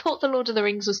 if I thought the Lord of the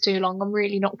Rings was too long, I'm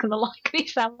really not going to like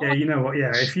this, am I? Yeah, you know what,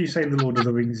 if you say the Lord of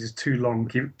the Rings is too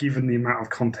long, given the amount of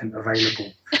content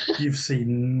available, you've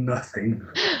seen nothing.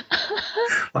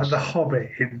 The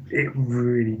Hobbit, it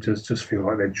really does just feel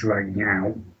like they're dragging it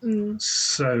out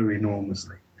so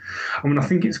enormously. I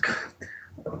think it's,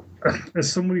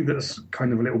 as somebody that's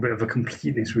kind of a little bit of a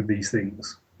completist with these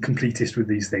things,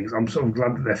 I'm sort of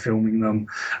glad that they're filming them,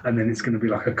 and then it's going to be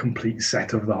like a complete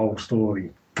set of the whole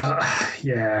story. And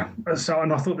I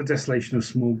thought the Desolation of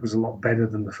Smaug was a lot better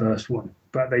than the first one,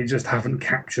 but they just haven't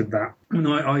captured that.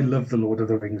 I love the Lord of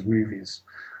the Rings movies,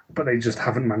 but they just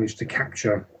haven't managed to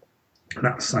capture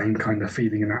that same kind of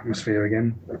feeling and atmosphere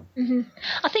again.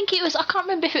 I think it was, I can't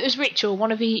remember if it was Rich or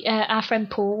one of our friend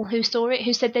Paul who saw it,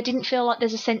 who said they didn't feel like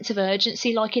there's a sense of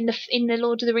urgency like in the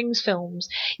Lord of the Rings films.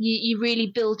 You really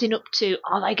building up to,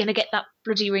 are they going to get that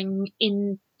bloody ring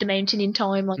in the mountain in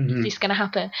time? Is this going to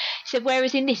happen? He said,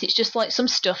 whereas in this, it's just some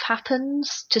stuff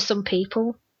happens to some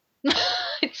people.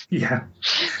 Yeah,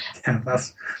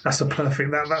 that's a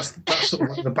perfect. That's sort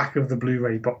of like the back of the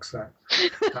Blu-ray box set.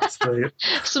 That's the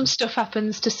some stuff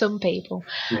happens to some people.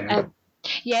 Yeah.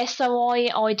 Yeah, so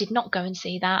I did not go and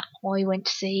see that. I went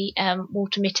to see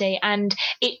Walter Mitty, and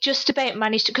it just about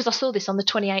managed to, because I saw this on the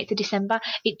 28th of December,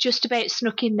 it just about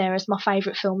snuck in there as my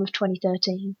favourite film of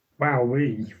 2013. Wow,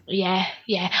 we. Yeah.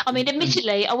 I mean,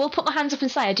 admittedly, I will put my hands up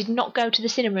and say I did not go to the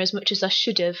cinema as much as I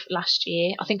should have last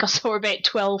year. I think I saw about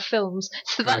 12 films,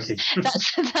 so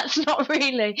that's not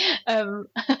really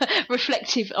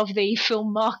reflective of the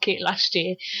film market last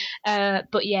year.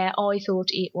 But yeah, I thought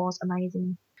it was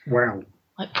amazing. Wow.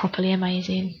 Like, properly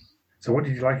amazing. So what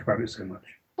did you like about it so much?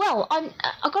 Well,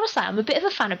 I've got to say, I'm a bit of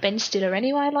a fan of Ben Stiller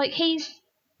anyway. Like, he's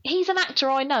an actor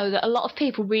I know that a lot of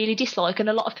people really dislike, and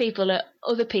a lot of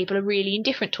other people are really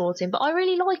indifferent towards him. But I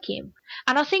really like him,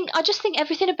 and I just think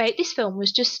everything about this film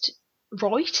was just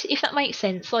right, if that makes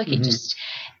sense. Like,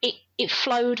 it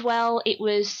flowed well.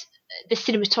 The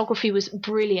cinematography was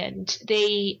brilliant.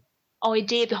 The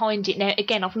idea behind it. Now,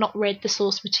 again, I've not read the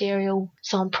source material,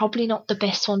 so I'm probably not the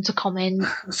best one to comment.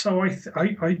 So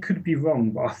I could be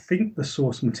wrong, but I think the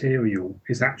source material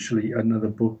is actually another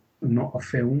book, not a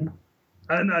film.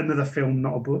 Another film,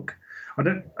 not a book. I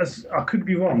could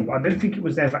be wrong, but I don't think it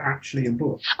was ever actually a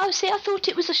book. Oh, see, I thought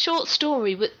it was a short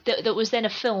story that was then a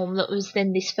film that was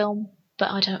then this film.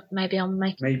 But I don't. Maybe I'm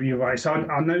making. Maybe you're right. So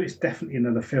I know it's definitely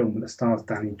another film that stars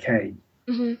Danny Kaye.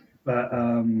 Mm-hmm. But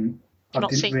I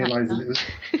didn't realise that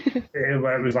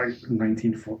it was like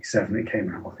 1947 it came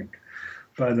out, I think.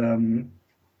 But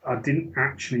I didn't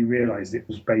actually realise it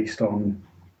was based on.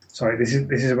 Sorry, this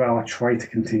is where I try to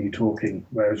continue talking,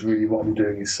 whereas really what I'm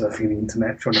doing is surfing the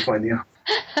internet trying to find the app.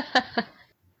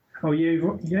 Oh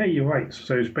yeah, you're right.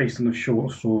 So it's based on a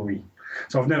short story.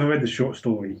 So I've never read the short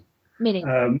story. Meaning?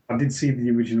 I did see the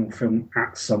original film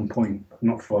at some point,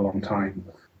 not for a long time.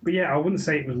 But yeah, I wouldn't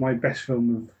say it was my best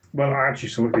film of. Well, I actually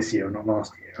saw it this year, not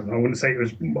last year. And I wouldn't say it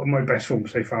was my best film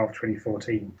so far of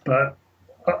 2014. But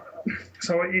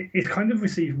so it kind of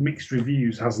received mixed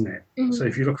reviews, hasn't it? Mm-hmm. So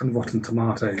if you look on Rotten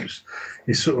Tomatoes,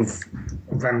 it's sort of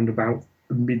around about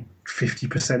the mid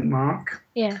 50% mark.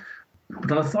 Yeah.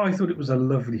 But I thought it was a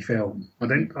lovely film. I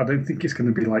don't think it's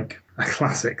going to be like a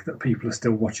classic that people are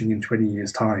still watching in 20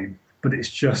 years' time. But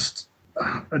it's just,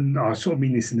 and I sort of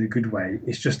mean this in a good way,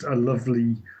 it's just a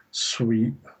lovely,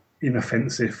 sweet,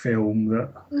 inoffensive film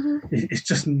that it's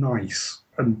just nice.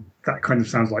 And that kind of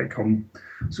sounds like I'm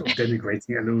sort of denigrating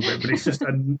it a little bit, but it's just,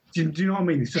 do you know what I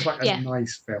mean? It's just like a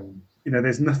nice film. You know,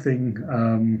 there's nothing,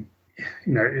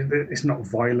 it's not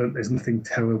violent. There's nothing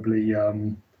terribly,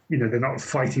 they're not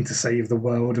fighting to save the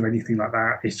world or anything like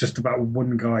that. It's just about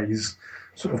one guy's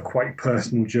sort of quite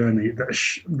personal journey that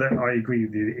I agree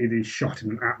with you. It is shot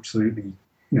in an absolutely,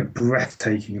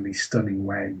 breathtakingly stunning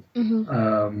way.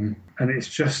 Mm-hmm. And it's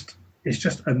just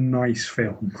a nice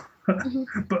film.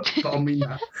 Mm-hmm. but I mean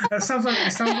that sounds like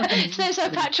it's so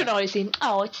patronising.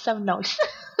 Oh, it's so nice.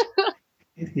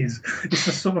 It is. It's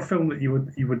the sort of film that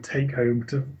you would take home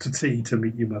to tea to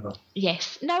meet your mother.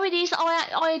 Yes. No, it is.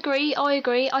 I agree.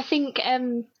 I think.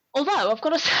 Although I've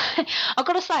got to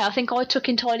say, I think I took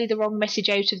entirely the wrong message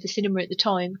out of the cinema at the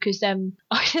time because,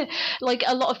 like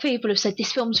a lot of people have said,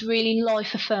 this film's really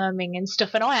life affirming and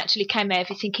stuff, and I actually came out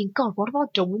of it thinking, God, what have I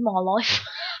done with my life?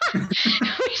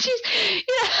 Which is,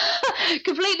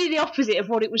 completely the opposite of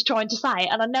what it was trying to say,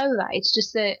 and I know that it's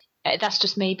just that that's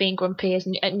just me being grumpy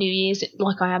at New Year's,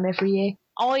 like I am every year.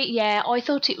 I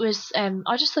thought it was,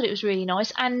 I just thought it was really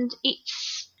nice, and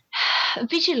it's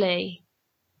visually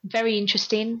very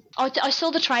interesting. I saw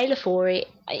the trailer for it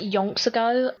yonks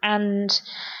ago, and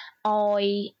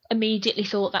I immediately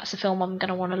thought that's a film I'm going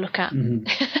to want to look at.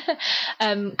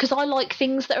 Because I like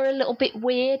things that are a little bit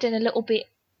weird and a little bit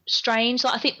strange.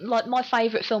 Like I think, like my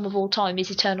favourite film of all time is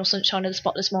Eternal Sunshine of the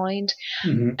Spotless Mind,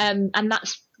 and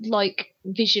that's like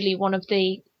visually one of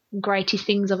the greatest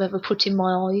things I've ever put in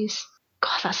my eyes.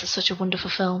 God, that's such a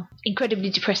wonderful film. Incredibly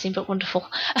depressing, but wonderful.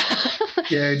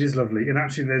 Yeah, it is lovely. And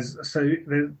actually,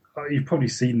 you've probably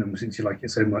seen them since you like it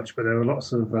so much, but there are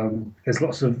lots of, I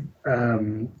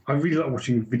really like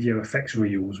watching video effects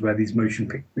reels where these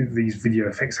video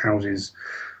effects houses,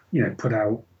 put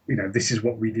out, this is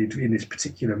what we did in this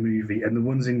particular movie. And the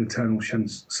ones in Eternal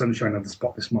Sunshine of the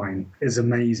Spotless Mind is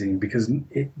amazing because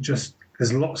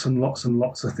there's lots and lots and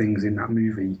lots of things in that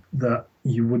movie that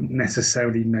you wouldn't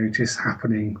necessarily notice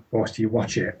happening whilst you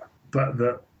watch it, but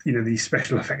that these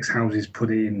special effects houses put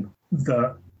in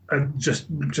that just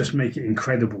make it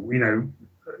incredible. Where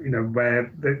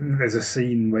there's a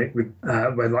scene where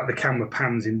like the camera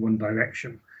pans in one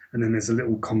direction and then there's a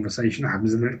little conversation that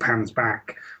happens, and then it pans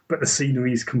back, but the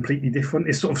scenery is completely different.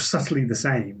 It's sort of subtly the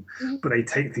same, but they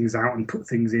take things out and put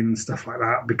things in and stuff like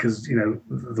that because, you know,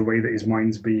 the way that his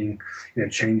mind's being, you know,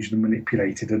 changed and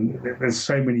manipulated. And there's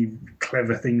so many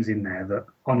clever things in there that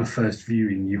on a first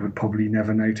viewing you would probably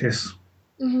never notice.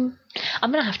 I'm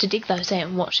gonna have to dig those out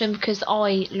and watch them because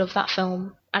I love that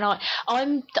film, and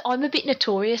I'm a bit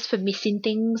notorious for missing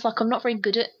things. Like, I'm not very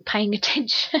good at paying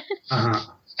attention.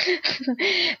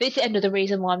 It's another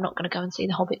reason why I'm not going to go and see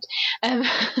The Hobbit.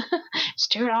 It's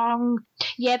too long.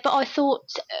 Yeah, but I thought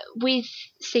with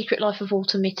Secret Life of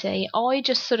Walter Mitty, I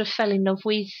just sort of fell in love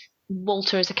with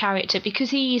Walter as a character because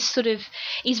he's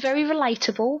very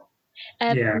relatable.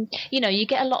 You know, you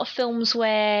get a lot of films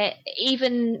where,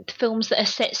 even films that are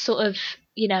set sort of,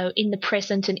 you know, in the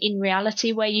present and in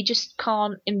reality, where you just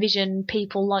can't envision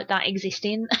people like that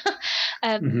existing.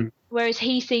 Whereas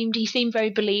he seemed very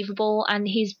believable, and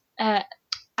his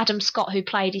Adam Scott, who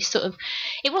played his sort of,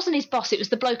 it wasn't his boss, it was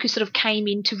the bloke who sort of came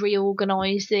in to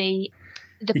reorganise the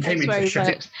place where he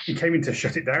works. He came in to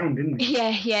shut it down, didn't he?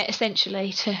 Yeah,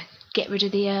 essentially to get rid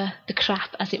of the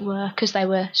crap, as it were, because they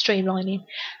were streamlining.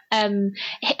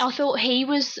 I thought he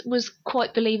was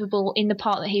quite believable in the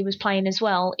part that he was playing as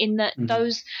well, in that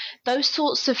those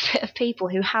sorts of people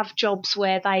who have jobs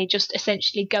where they just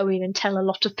essentially go in and tell a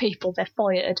lot of people they're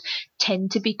fired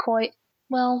tend to be quite,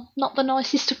 well, not the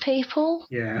nicest of people.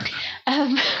 Yeah.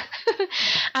 And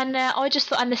I just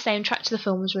thought, and the soundtrack to the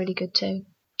film was really good too.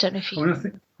 Don't know if you.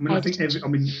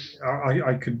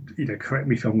 I could, you know, correct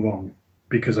me if I'm wrong,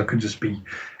 because I could just be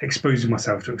exposing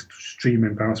myself to extreme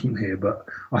embarrassment here, but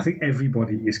I think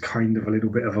everybody is kind of a little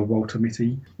bit of a Walter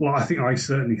Mitty. Well, I think I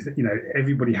certainly, you know,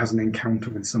 everybody has an encounter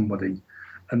with somebody,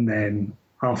 and then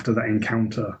after that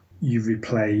encounter, you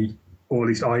replay, or at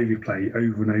least I replay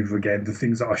over and over again, the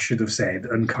things that I should have said,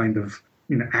 and kind of,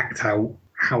 you know, act out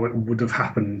how it would have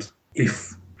happened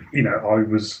if, you know, I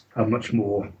was a much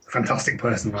more fantastic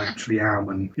person than I actually am.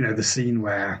 And, you know, the scene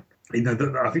where, you know,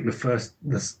 I think the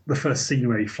first scene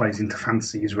where he flies into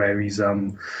fancy is where he's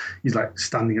like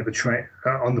standing at the train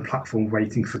on the platform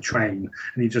waiting for train,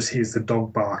 and he just hears the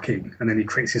dog barking, and then he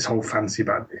creates his whole fancy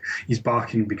about he's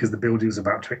barking because the building's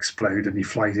about to explode, and he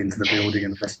flies into the building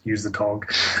and rescues the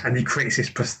dog, and he creates his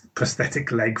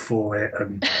prosthetic leg for it,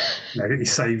 and, you know, he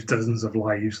saves dozens of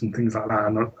lives and things like that.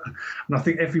 And I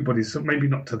think everybody's, maybe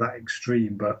not to that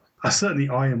extreme, but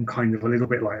I am kind of a little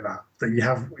bit like that. That you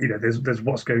have, you know, there's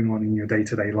what's going on in your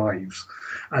day-to-day lives,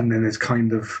 and then there's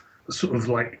kind of sort of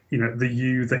like, you know, the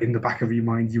you that in the back of your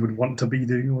mind you would want to be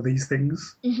doing all these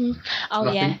things.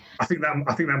 I think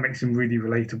that makes him really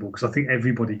relatable, because I think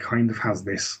everybody kind of has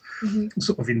this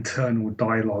sort of internal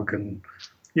dialogue, and,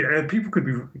 you know, people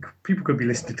could be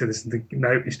listening to this and think,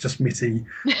 no, it's just Mitty,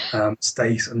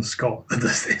 Stace, and Scott that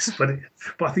does this. But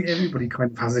I think everybody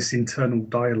kind of has this internal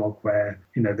dialogue where,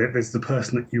 you know, there's the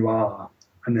person that you are,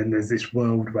 and then there's this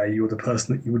world where you're the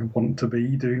person that you would want to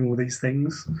be doing all these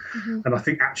things. And I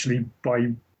think actually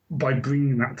by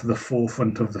bringing that to the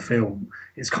forefront of the film,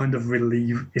 it's kind of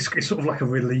relief. It's sort of like a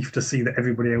relief to see that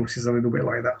everybody else is a little bit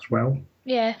like that as well.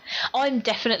 Yeah,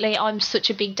 I'm such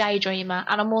a big daydreamer,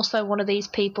 and I'm also one of these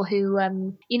people who,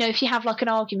 you know, if you have like an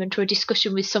argument or a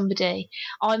discussion with somebody,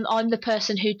 I'm the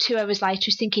person who 2 hours later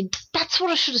is thinking, that's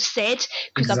what I should have said,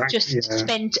 because I've just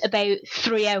spent about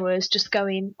 3 hours just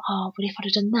going, oh, but if I'd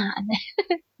have done that, and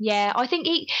then yeah,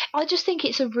 I just think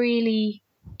it's a really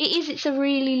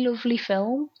lovely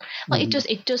film. Like,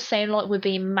 it does sound like we're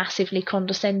being massively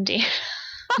condescending.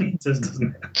 It does,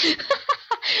 doesn't it?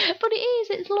 But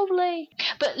it's lovely.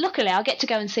 But luckily I'll get to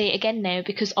go and see it again now,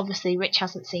 because obviously Rich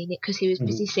hasn't seen it because he was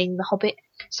busy seeing The Hobbit,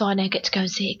 so I now get to go and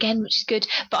see it again, which is good.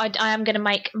 But I am going to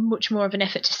make much more of an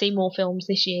effort to see more films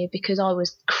this year, because I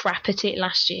was crap at it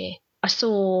last year.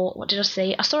 What did I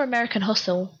see? I saw American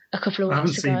Hustle a couple of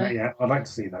weeks ago. I haven't seen that yet. I'd like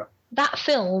to see that. That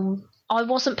film, I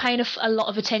wasn't paying a lot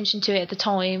of attention to it at the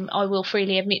time, I will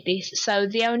freely admit this. So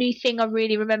the only thing I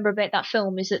really remember about that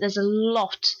film is that there's a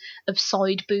lot of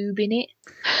side boob in it.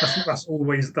 That's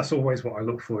always what I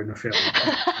look for in a film.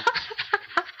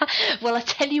 Well, I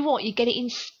tell you what, you get it in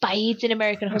spades in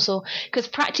American Hustle, because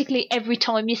practically every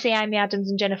time you see Amy Adams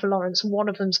and Jennifer Lawrence, one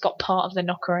of them's got part of the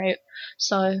knocker out.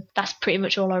 So that's pretty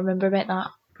much all I remember about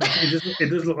that. It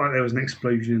does look like there was an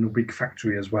explosion in a big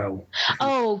factory as well.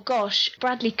 Oh gosh,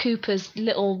 Bradley Cooper's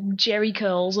little jerry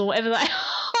curls or whatever that.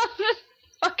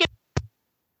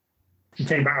 You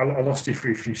came back. I lost you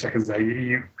for a few seconds there.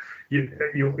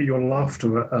 Your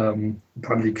laughter at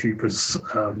Bradley Cooper's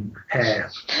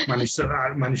hair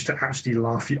managed to actually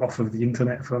laugh you off of the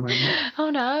internet for a moment. Oh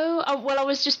no! Well, I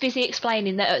was just busy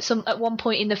explaining that at one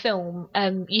point in the film,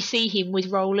 you see him with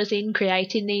rollers in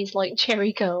creating these like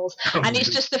cherry curls, and it's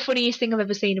just the funniest thing I've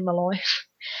ever seen in my life.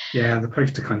 Yeah, the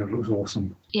poster kind of looks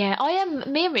awesome. Yeah,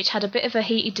 me and Rich had a bit of a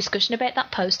heated discussion about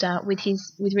that poster with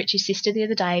Rich's sister the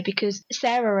other day, because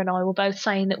Sarah and I were both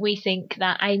saying that we think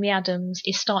that Amy Adams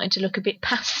is starting to look a bit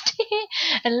past it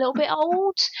and a little bit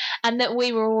old, and that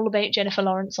we were all about Jennifer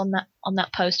Lawrence on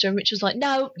that poster, and Rich was like,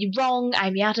 "No, you're wrong.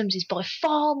 Amy Adams is by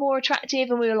far more attractive,"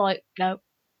 and we were like, "No,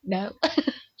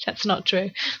 that's not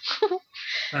true."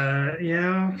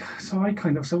 Yeah, so one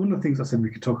of the things I said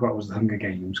we could talk about was the Hunger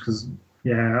Games, because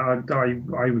yeah,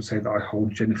 I would say that I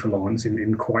hold Jennifer Lawrence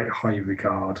in quite high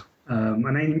regard.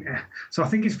 So I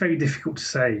think it's very difficult to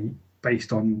say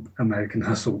based on American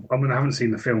Hustle. I mean, I haven't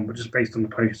seen the film, but just based on the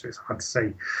poster, it's hard to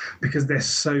say because they're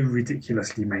so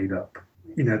ridiculously made up.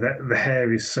 You know, the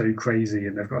hair is so crazy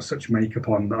and they've got such makeup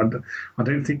on. I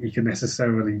don't think you can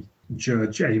necessarily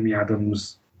judge Amy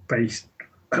Adams based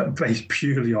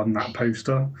purely on that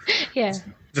poster. Yeah.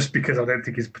 Just because I don't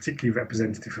think it's particularly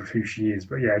representative of who she is.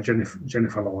 But yeah,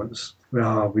 Jennifer Lawrence. We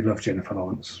love Jennifer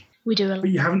Lawrence. We do. But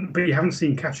you haven't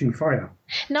seen Catching Fire.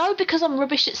 No, because I'm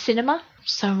rubbish at cinema.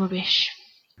 So rubbish.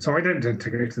 So I don't tend to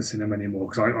go to the cinema anymore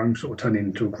because I'm sort of turning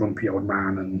into a grumpy old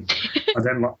man, and I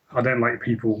don't like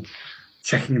people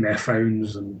checking their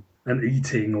phones and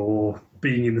eating or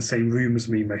being in the same room as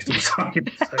me most of the time.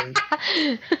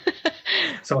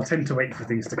 So I tend to wait for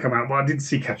things to come out. But I did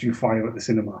see Catching Fire at the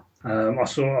cinema. I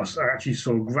actually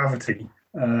saw Gravity,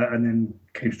 and then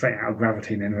came straight out of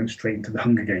Gravity and then went straight into the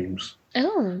Hunger Games.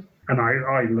 Oh. And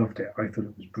I loved it. I thought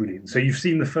it was brilliant. So you've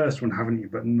seen the first one, haven't you?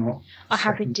 But not. I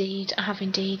have indeed.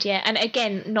 Yeah. And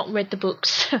again, not read the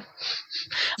books.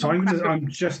 So I'm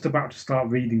just about to start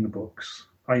reading the books.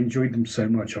 I enjoyed them so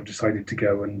much. I've decided to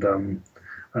go and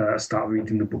start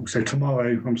reading the book. So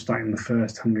tomorrow I'm starting the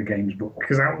first Hunger Games book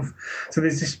because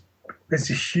there's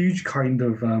this huge kind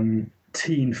of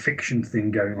teen fiction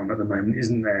thing going on at the moment,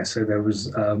 isn't there? So there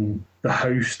was The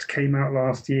Host came out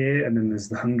last year, and then there's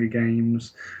the Hunger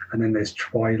Games, and then there's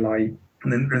Twilight,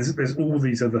 and then there's all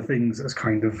these other things that's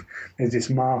kind of there's this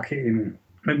market in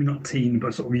maybe not teen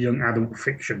but sort of young adult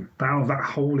fiction. But out of that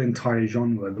whole entire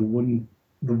genre, the one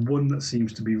that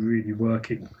seems to be really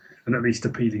working and at least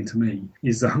appealing to me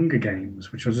is the Hunger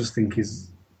Games, which I just think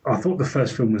is. I thought the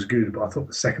first film was good, but I thought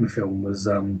the second film was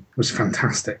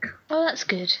fantastic. Oh, that's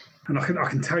good. And I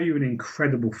can tell you an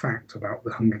incredible fact about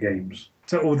the Hunger Games.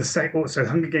 So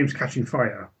Hunger Games: Catching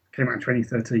Fire came out in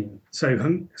 2013. So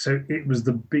it was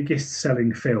the biggest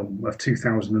selling film of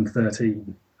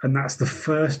 2013, and that's the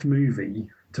first movie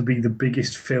to be the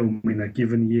biggest film in a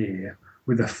given year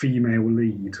with a female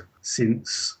lead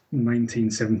since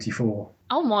 1974.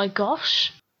 Oh my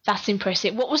gosh, that's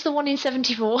impressive. What was the one in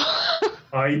 74?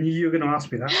 I knew you were going to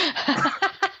ask me that.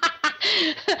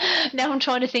 Now I'm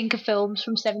trying to think of films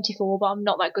from 74, but I'm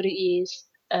not that good at years.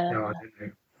 No, I don't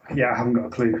know. Yeah, I haven't got a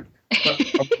clue. But,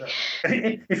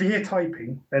 if you hear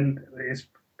typing, then it's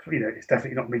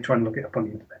definitely not me trying to look it up on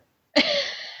the internet.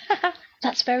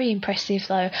 That's very impressive,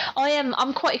 though.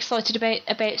 I'm quite excited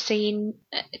about seeing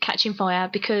Catching Fire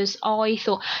because I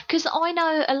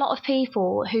know a lot of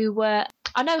people who were.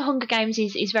 I know Hunger Games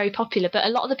is very popular, but a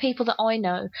lot of the people that I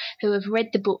know who have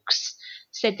read the books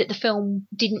said that the film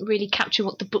didn't really capture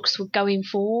what the books were going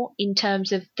for in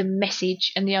terms of the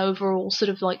message and the overall sort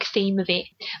of like theme of it.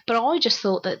 But I just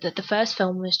thought that the first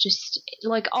film was just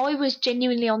like I was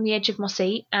genuinely on the edge of my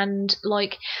seat, and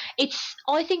like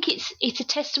I think it's a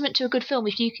testament to a good film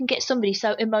if you can get somebody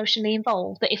so emotionally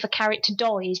involved that if a character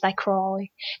dies they cry.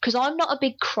 Because I'm not a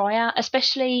big crier,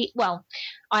 especially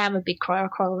I am a big crier, I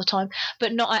cry all the time,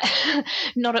 but not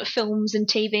at films and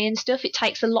TV and stuff. It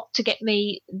takes a lot to get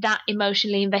me that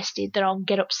emotionally invested that I'll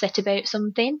get upset about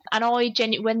something. And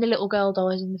when the little girl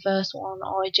dies in the first one,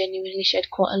 I genuinely shed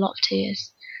quite a lot of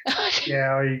tears. I'm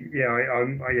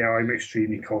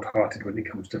extremely cold-hearted when it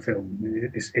comes to film.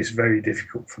 It's very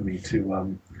difficult for me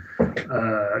to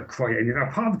cry.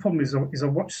 And part of the problem is I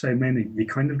watch so many, you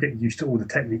kind of get used to all the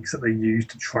techniques that they use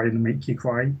to try and make you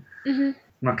cry. Mm-hmm.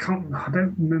 And I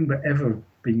don't remember ever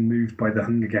being moved by the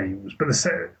Hunger Games. But the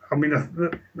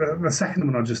second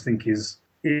one I just think is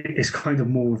kind of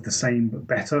more of the same but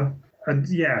better. And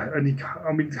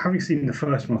having seen the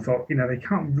first one, I thought, they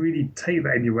can't really take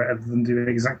that anywhere other than do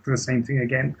exactly the same thing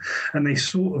again. And they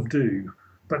sort of do,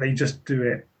 but they just do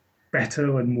it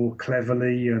better and more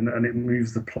cleverly, and it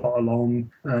moves the plot along.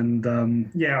 And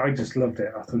I just loved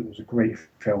it. I thought it was a great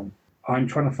film. I'm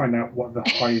trying to find out what the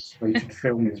highest rated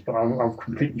film is, but I've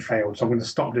completely failed. So I'm going to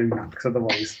stop doing that because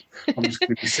otherwise I'm just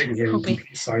going to be sitting here in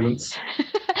complete silence.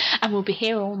 And we'll be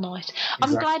here all night.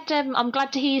 Exactly. I'm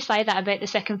glad to hear you say that about the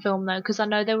second film though, because I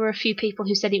know there were a few people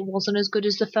who said it wasn't as good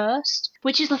as the first,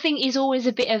 which is I think is always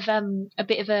a bit of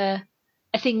a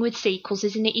thing with sequels,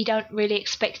 isn't it? You don't really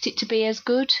expect it to be as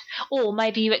good, or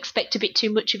maybe you expect a bit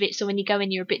too much of it, so when you go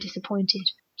in, you're a bit disappointed.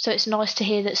 So it's nice to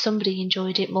hear that somebody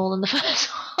enjoyed it more than the first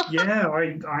one. Yeah,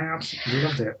 I absolutely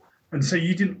loved it. And so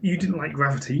you didn't like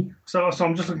Gravity. So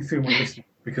I'm just looking through my list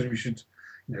because we should,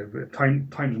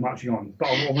 time's marching on. But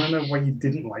I want to know why you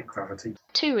didn't like Gravity.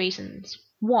 2 reasons.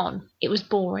 1, it was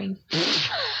boring.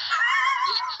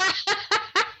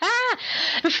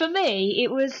 For me,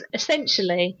 it was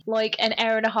essentially like an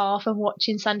hour and a half of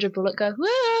watching Sandra Bullock go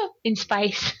 "Whoa!" in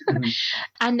space. Mm-hmm.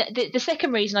 And the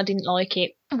second reason I didn't like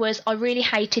it was I really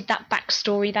hated that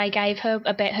backstory they gave her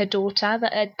about her daughter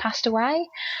that had passed away.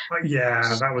 Yeah,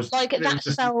 that was like there that was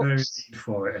just felt no need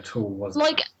for it at all, was it?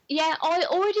 like yeah, I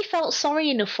already felt sorry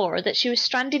enough for her that she was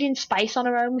stranded in space on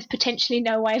her own with potentially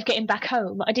no way of getting back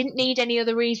home. I didn't need any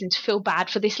other reason to feel bad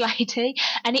for this lady,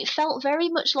 and it felt very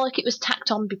much like it was tacked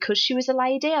on because she was a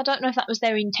lady. I don't know if that was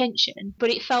their intention, but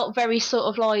it felt very sort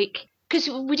of like, because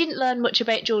we didn't learn much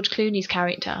about George Clooney's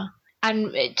character,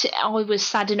 and I was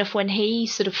sad enough when he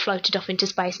sort of floated off into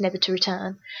space, never to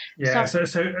return. Yeah, so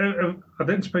I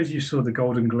don't suppose you saw the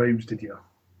Golden Globes, did you?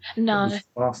 No. It was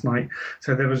last night.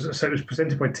 So it was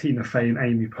presented by Tina Fey and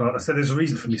Amy Poehler. So there's a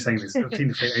reason for me saying this.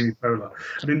 Tina Fey and Amy Poehler.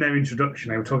 And in their introduction,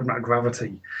 they were talking about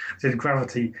Gravity. They said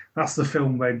Gravity, that's the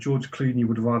film where George Clooney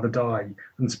would rather die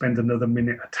than spend another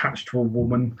minute attached to a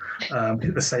woman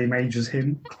at the same age as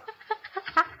him.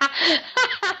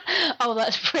 Oh,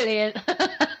 that's brilliant.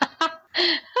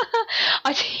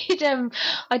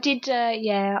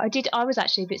 I was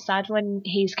actually a bit sad when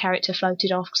his character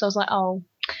floated off because I was like, oh,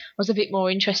 I was a bit more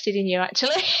interested in you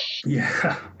actually.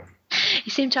 Yeah.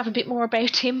 You seem to have a bit more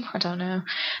about him. I don't know.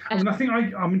 I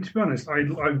mean, to be honest, I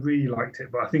really liked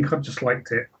it, but I think I just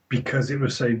liked it because it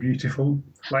was so beautiful.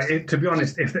 To be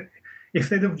honest, if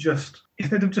they'd have just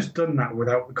done that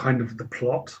without kind of the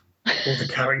plot or the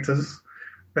characters,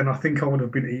 then I think I would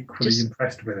have been equally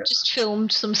impressed with it. Just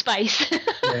filmed some space.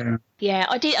 Yeah. Yeah,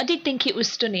 I did think it was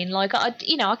stunning. Like I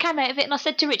came out of it and I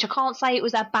said to Rich, I can't say it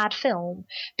was a bad film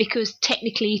because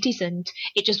technically it isn't.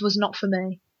 It just was not for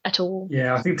me at all.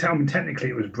 Yeah, I think technically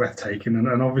it was breathtaking,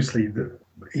 and obviously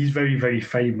he's very, very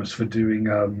famous for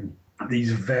doing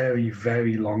these very,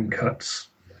 very long cuts.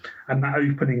 And that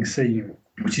opening scene,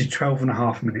 which is 12 and a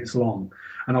half minutes long,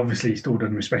 and obviously he's still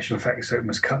done with special effects, so it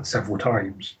must cut several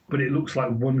times. But it looks like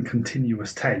one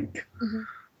continuous take. Mm-hmm.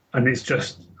 And it's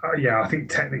just, I think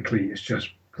technically it's just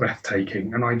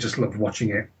breathtaking. And I just love watching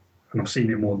it. And I've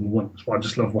seen it more than once, but I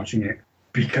just love watching it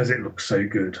because it looks so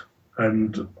good.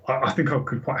 And I think I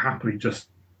could quite happily just,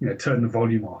 turn the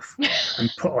volume off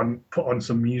and put on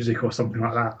some music or something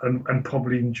like that and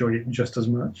probably enjoy it just as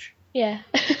much. Yeah.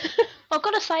 I've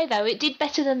got to say, though, it did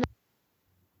better than...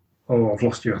 Oh, I've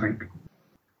lost you, I think.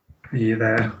 Are you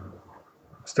there?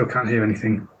 Still can't hear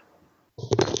anything.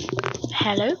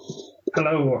 Hello?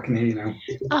 Hello, I can hear you now.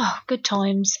 Oh, good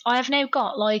times. I have now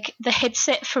got, the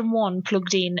headset from one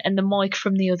plugged in and the mic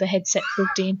from the other headset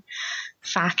plugged in.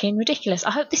 Fucking ridiculous.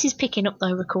 I hope this is picking up,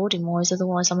 though, recording-wise,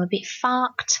 otherwise I'm a bit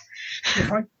fucked.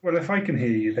 If I can hear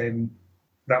you, then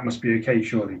that must be okay,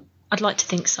 surely. I'd like to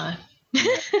think so.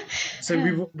 Yeah. So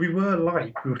we were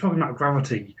talking about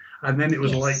Gravity, and then it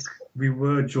was like we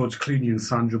were George Clooney and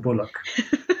Sandra Bullock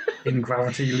in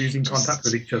Gravity, losing contact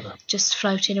with each other. Just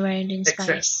floating around in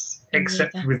space.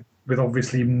 Except with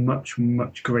obviously much,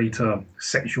 much greater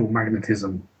sexual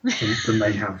magnetism than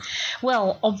they have.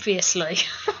 Well, obviously.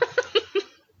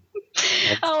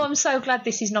 Oh, I'm so glad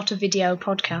this is not a video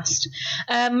podcast.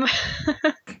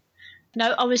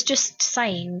 No, I was just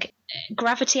saying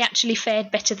Gravity actually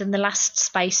fared better than the last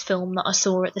space film that I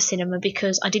saw at the cinema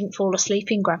because I didn't fall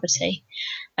asleep in Gravity,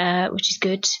 which is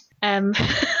good.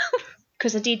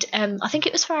 Because I did, I think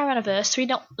it was for our anniversary,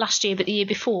 not last year, but the year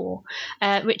before.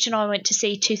 Rich and I went to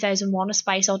see 2001: A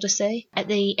Space Odyssey at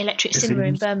the Electric Cinema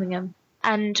in Birmingham.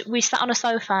 And we sat on a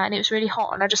sofa and it was really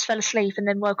hot and I just fell asleep and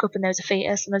then woke up and there was a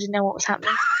fetus and I didn't know what was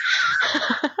happening.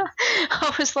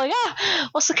 I was like,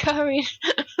 what's occurring?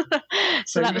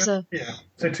 So that was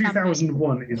So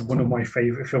 2001 is one of my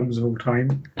favourite films of all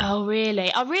time. Oh,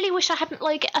 really? I really wish I hadn't,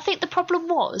 I think the problem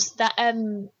was that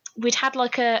we'd had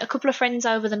like a couple of friends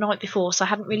over the night before, so I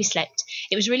hadn't really slept.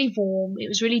 It was really warm, it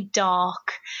was really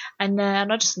dark, and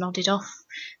I just nodded off.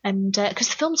 And because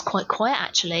the film's quite quiet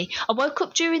actually, I woke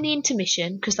up during the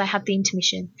intermission because they had the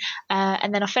intermission,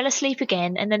 and then I fell asleep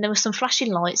again, and then there was some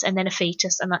flashing lights, and then a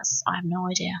fetus, and I have no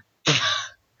idea.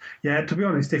 Yeah, to be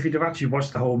honest, if you'd have actually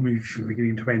watched the whole movie from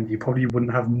beginning to end, you probably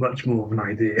wouldn't have much more of an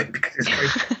idea because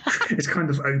it's kind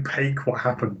of opaque what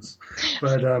happens.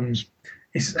 But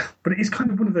it's kind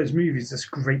of one of those movies that's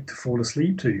great to fall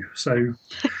asleep to. So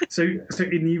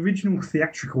in the original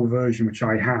theatrical version, which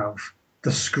I have,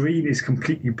 the screen is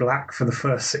completely black for the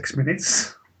first 6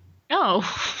 minutes. Oh.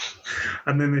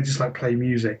 And then they just like play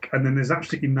music, and then there's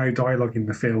absolutely no dialogue in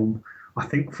the film, I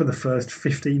think, for the first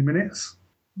 15 minutes.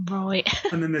 Right.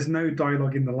 And then there's no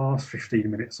dialogue in the last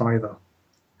 15 minutes either.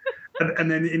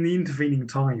 And then in the intervening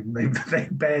time, they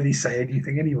barely say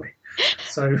anything anyway.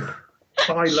 So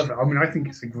I love it. I mean, I think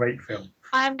it's a great film.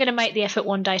 I am going to make the effort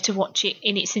one day to watch it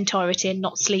in its entirety and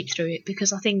not sleep through it,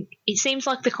 because I think it seems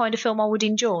like the kind of film I would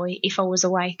enjoy if I was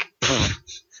awake.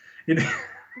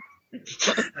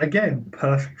 Again,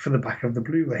 perfect for the back of the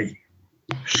Blu-ray.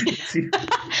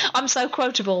 I'm so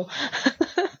quotable.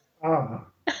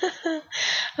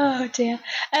 Oh dear.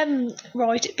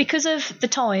 Right, because of the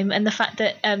time and the fact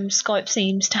that Skype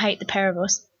seems to hate the pair of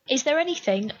us, is there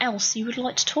anything else you would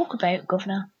like to talk about,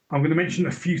 Governor? I'm going to mention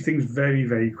a few things very,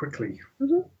 very quickly,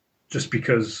 just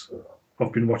because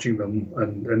I've been watching them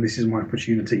and this is my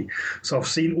opportunity. So I've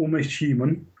seen Almost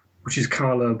Human, which is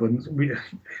Karl Urban.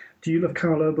 Do you love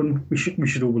Karl Urban? We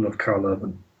should all love Karl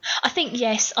Urban. I think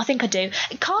I do.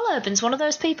 Karl Urban's one of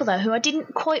those people, though, who I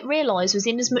didn't quite realise was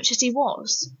in as much as he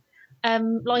was.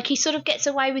 Like, he sort of gets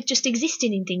away with just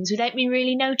existing in things without me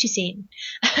really noticing.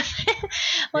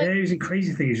 Yeah, he's in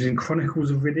Crazy Things. He's in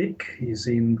Chronicles of Riddick. He's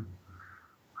in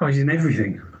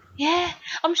everything. Yeah,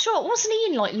 I'm sure. Wasn't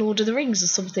he in, like, Lord of the Rings or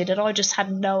something, and I just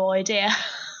had no idea?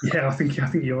 Yeah, I think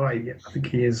you're right. Yeah, I think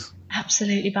he is.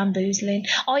 Absolutely bamboozling.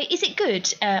 Is it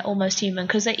good, Almost Human?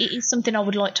 Because it is something I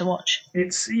would like to watch.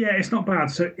 It's not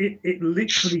bad. So it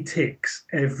literally ticks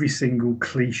every single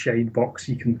cliched box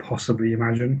you can possibly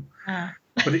imagine.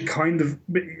 But it kind of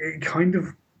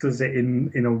does it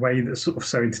in a way that's sort of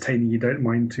so entertaining you don't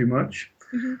mind too much.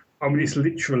 Mm-hmm. I mean, it's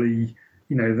literally,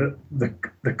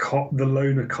 the cop, the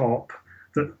loner cop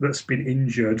that's been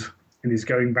injured and is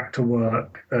going back to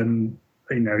work, and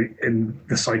and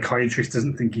the psychiatrist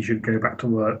doesn't think he should go back to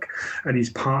work, and he's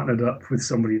partnered up with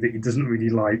somebody that he doesn't really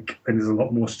like and is a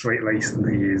lot more straight-laced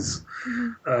than he is.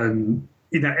 Mm-hmm.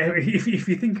 If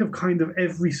you think of kind of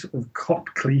every sort of cop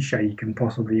cliche you can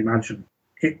possibly imagine,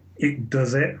 it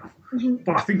does it. Mm-hmm.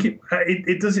 But I think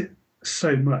it does it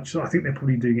so much that I think they're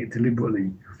probably doing it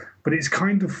deliberately. But it's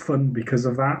kind of fun because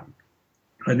of that,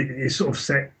 and it's sort of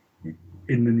set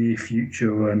in the near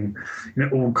future, and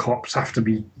all cops have to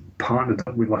be partnered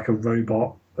up with like a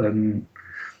robot, and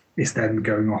it's then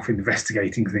going off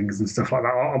investigating things and stuff like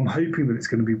that. I'm hoping that it's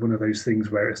going to be one of those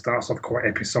things where it starts off quite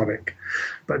episodic,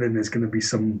 but then there's going to be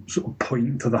some sort of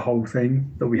point to the whole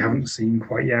thing that we haven't seen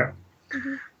quite yet.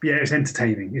 Mm-hmm. But yeah, it's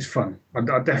entertaining. It's fun. I'd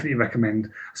definitely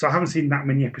recommend. So I haven't seen that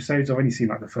many episodes. I've only seen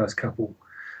like the first couple,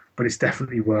 but it's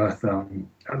definitely worth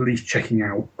at least checking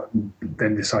out and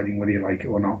then deciding whether you like it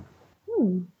or not.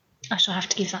 I shall have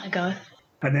to give that a go.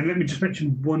 And then let me just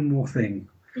mention one more thing,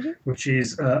 which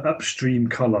is Upstream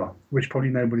Colour, which probably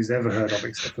nobody's ever heard of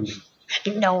except for me.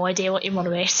 No idea what you're on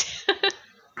about.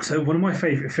 So one of my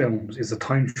favourite films is a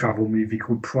time travel movie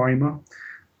called Primer,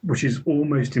 which is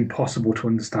almost impossible to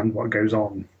understand what goes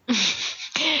on.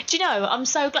 Do you know, I'm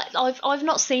so glad I've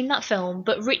not seen that film,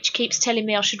 but Rich keeps telling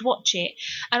me I should watch it,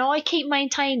 and I keep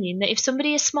maintaining that if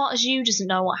somebody as smart as you doesn't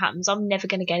know what happens, I'm never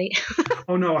going to get it.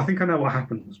 Oh no, I think I know what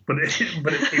happens, but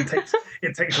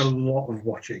it takes a lot of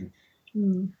watching.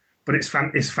 But it's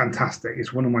fantastic.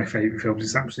 It's one of my favourite films.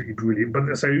 It's absolutely brilliant.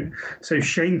 But so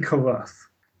Shane Carruth,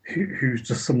 who's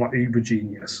just some like uber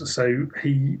genius. So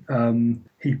he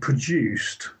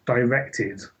produced,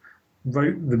 directed,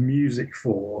 wrote the music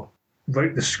for,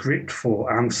 wrote the script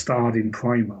for, and starred in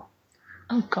Primer.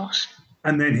 Oh gosh.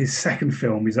 And then his second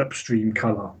film is Upstream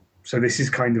Colour. So this is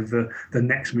kind of the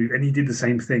next move, and he did the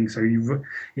same thing. So he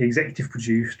executive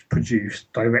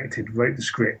produced, directed, wrote the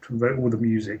script, wrote all the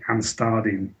music, and starred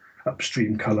in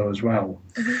Upstream Colour as well.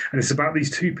 Mm-hmm. And it's about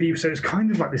these two people. So it's kind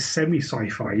of like this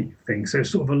semi-sci-fi thing. So it's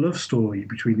sort of a love story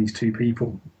between these two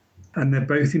people, and they're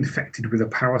both infected with a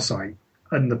parasite,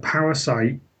 and the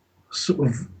parasite sort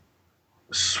of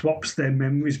swaps their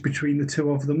memories between the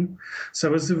two of them.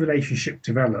 So as the relationship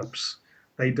develops,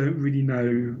 they don't really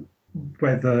know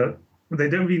what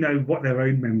their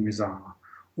own memories are,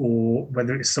 or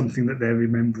whether it's something that they're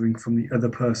remembering from the other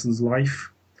person's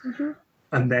life. Mm-hmm.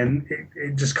 And then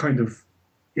it just kind of,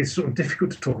 it's sort of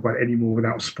difficult to talk about it anymore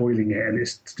without spoiling it, and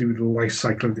it's to do with the life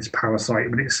cycle of this parasite.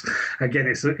 But it's, again,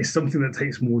 it's something that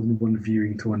takes more than one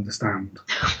viewing to understand.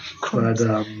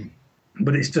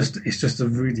 But it's just a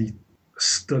really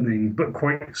stunning but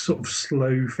quite sort of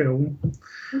slow film.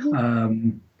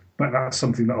 Mm-hmm. But that's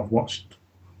something that I've watched.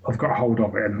 I've got a hold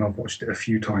of it, and I've watched it a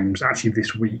few times actually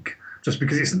this week. Just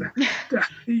because it's,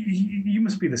 you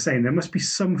must be the same. There must be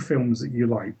some films that you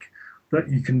like that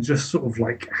you can just sort of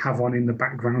like have on in the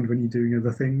background when you're doing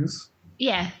other things.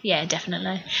 Yeah,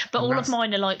 definitely. But all of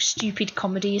mine are like stupid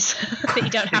comedies that you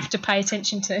don't have to pay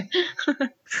attention to.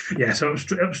 Yeah, so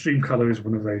Upstream Colour is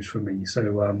one of those for me.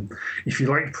 So if you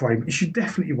like Primer, you should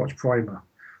definitely watch Primer.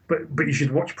 But you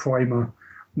should watch Primer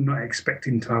not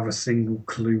expecting to have a single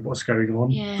clue what's going on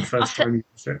the first time you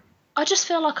watch it. I just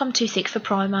feel like I'm too thick for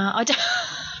Primer. I don't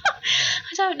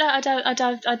know. I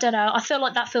don't know. I feel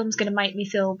like that film's going to make me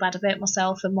feel bad about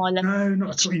myself and my level. No, not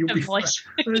at all. You'll be fine.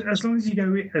 As long as you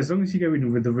go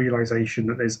in with the realization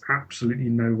that there's absolutely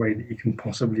no way that you can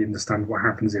possibly understand what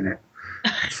happens in it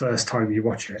the first time you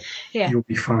watch it, you'll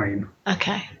be fine.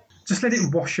 Okay. Just let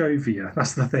it wash over you.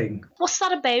 That's the thing. What's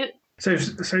that about? So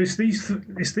it's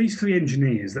these three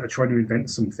engineers that are trying to invent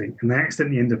something, and they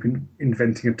accidentally end up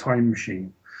inventing a time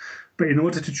machine. But in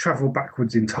order to travel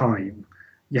backwards in time,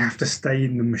 you have to stay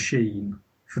in the machine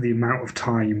for the amount of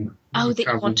time that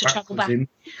you want to travel back.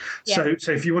 Yeah.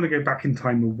 So if you want to go back in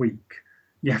time a week,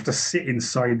 you have to sit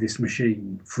inside this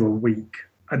machine for a week,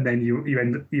 and then you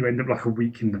end up like a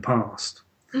week in the past.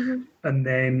 Mm-hmm. And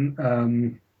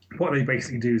then what they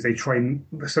basically do is they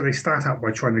start out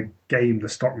by trying to game the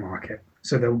stock market.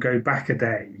 So they'll go back a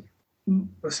day.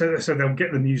 So they'll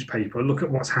get the newspaper, look at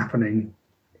what's happening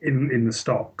in the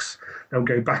stocks. They'll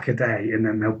go back a day, and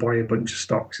then they'll buy a bunch of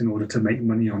stocks in order to make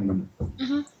money on them.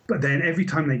 Mm-hmm. But then every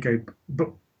time they go, but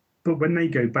when they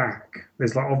go back,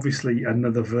 there's like obviously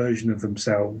another version of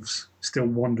themselves still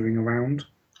wandering around.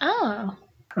 Oh.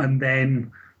 And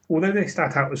then, although they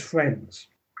start out as friends,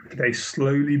 they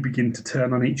slowly begin to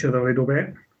turn on each other a little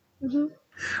bit. Mm-hmm.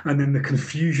 And then the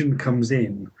confusion comes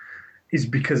in, is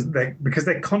because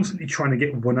they're constantly trying to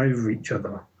get one over each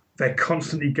other. They're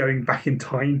constantly going back in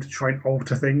time to try and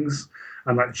alter things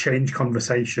and like change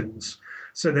conversations.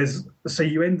 So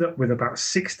you end up with about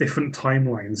 6 different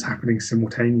timelines happening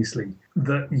simultaneously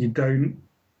that you don't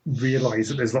realise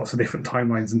that there's lots of different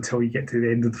timelines until you get to the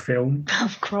end of the film.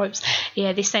 Oh, gross.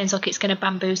 Yeah, this sounds like it's going to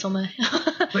bamboozle me.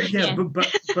 But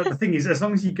but the thing is, as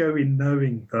long as you go in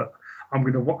knowing that I'm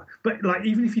going to watch, but like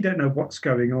even if you don't know what's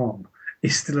going on,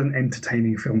 it's still an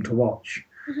entertaining film to watch.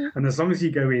 Mm-hmm. And as long as you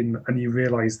go in and you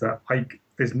realise that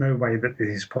there's no way that it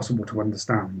is possible to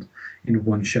understand in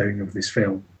one showing of this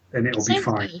film, then it'll be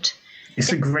fine. Good.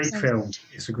 It's a great film.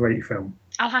 It's a great film.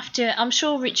 I'll have to. I'm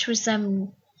sure Rich was.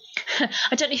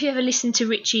 I don't know if you ever listened to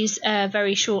Rich's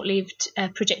very short-lived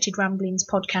Projected Ramblings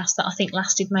podcast that I think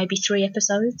lasted maybe 3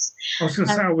 episodes. I was going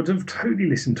to say, I would have totally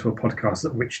listened to a podcast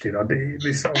that Rich did.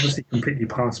 This obviously completely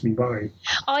passed me by.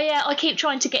 I keep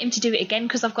trying to get him to do it again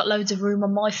because I've got loads of room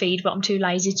on my feed, but I'm too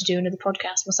lazy to do another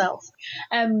podcast myself.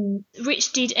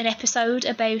 Rich did an episode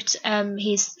about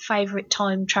his favourite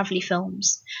time travel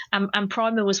films, and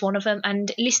Primer was one of them.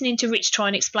 And listening to Rich try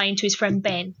and explain to his friend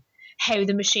Ben how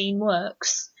the machine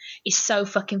works is so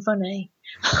fucking funny.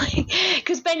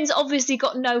 Because Ben's obviously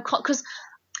got because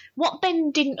what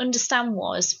Ben didn't understand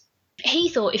was he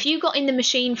thought if you got in the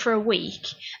machine for a week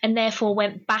and therefore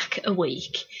went back a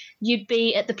week, you'd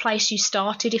be at the place you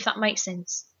started, if that makes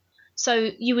sense.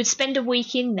 So you would spend a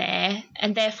week in there,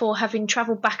 and therefore having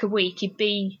travelled back a week, you'd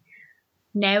be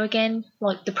now again,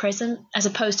 like the present, as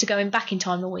opposed to going back in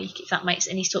time a week, if that makes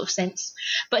any sort of sense.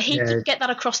 But he couldn't get that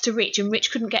across to Rich, and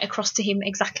Rich couldn't get across to him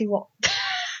exactly what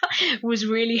was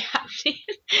really happening.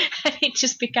 And it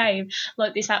just became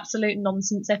like this absolute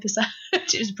nonsense episode.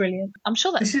 It was brilliant. I'm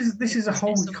sure that this is a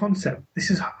whole concept.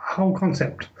 This is a whole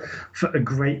concept for a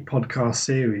great podcast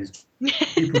series.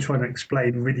 People trying to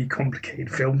explain really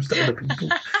complicated films to other people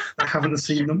that haven't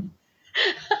seen them.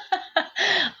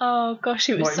 Oh gosh,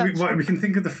 it was we can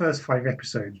think of the first 5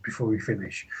 episodes before we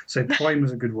finish. So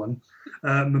Primer's a good one.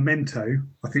 Memento,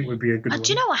 I think, would be a good one.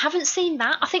 Do you know, I haven't seen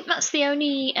that. I think that's the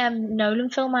only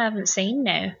Nolan film I haven't seen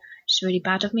now. It's really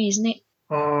bad of me, isn't it?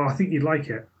 Oh, I think you'd like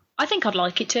it. I think I'd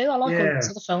like it too. I like all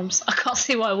these other films. I can't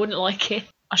see why I wouldn't like it.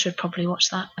 I should probably watch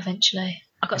that eventually.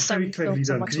 I've got so many films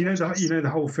done, because you know the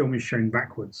whole film is shown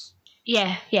backwards.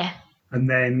 Yeah. And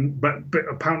then, but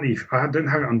apparently, I don't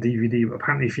have it on DVD, but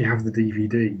apparently if you have the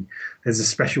DVD, there's a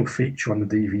special feature on the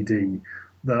DVD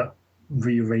that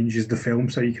rearranges the film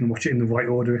so you can watch it in the right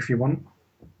order if you want.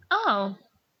 Oh,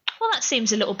 well, that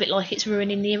seems a little bit like it's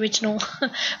ruining the original Yeah,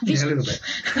 a vision. little bit.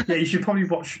 Yeah, you should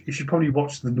probably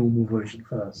watch the normal version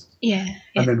first, Yeah,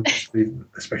 and then watch the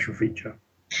special feature.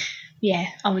 yeah,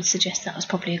 I would suggest that was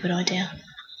probably a good idea.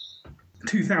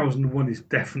 2001 is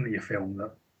definitely a film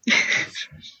that is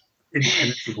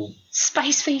impenetrable.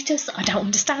 Space fetus? I don't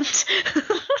understand.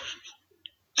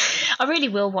 I really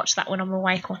will watch that when I'm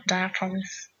awake one day, I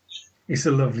promise. It's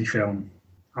a lovely film.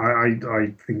 I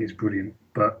think it's brilliant,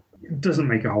 but it doesn't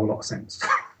make a whole lot of sense.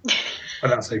 But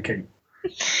that's okay.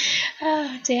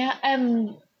 Oh dear.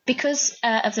 Because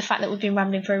of the fact that we've been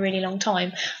rambling for a really long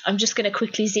time, I'm just going to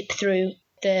quickly zip through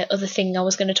the other thing I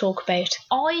was going to talk about.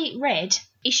 I read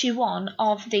issue 1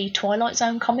 of the Twilight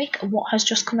Zone comic, What Has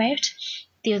Just Come Out,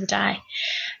 the other day.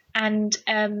 And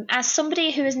as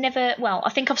somebody who has never, well, I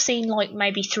think I've seen like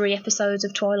maybe 3 episodes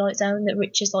of Twilight Zone that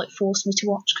Rich has like forced me to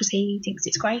watch because he thinks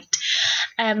it's great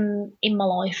in my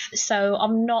life. So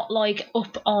I'm not like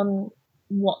up on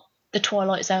what the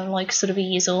Twilight Zone like sort of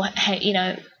is, or how, you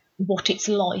know, what it's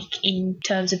like in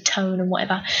terms of tone and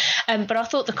whatever. But I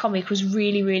thought the comic was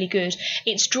really, really good.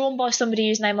 It's drawn by somebody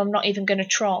whose name I'm not even going to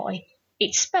try.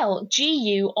 It's spelled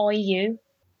Guiu.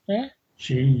 Yeah?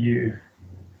 G-U.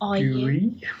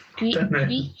 Iu. Don't know.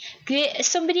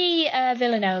 Somebody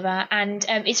Villanova, and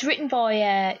it's written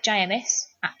by JMS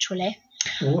actually.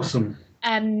 Awesome.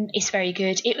 It's very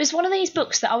good. It was one of these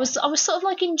books that I was sort of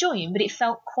like enjoying, but it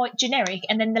felt quite generic.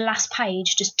 And then the last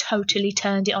page just totally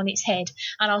turned it on its head,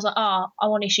 and I was like, I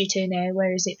want issue 2 now.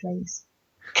 Where is it, please?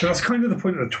 So that's kind of the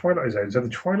point of the Twilight Zone. So the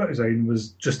Twilight Zone was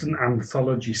just an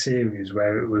anthology series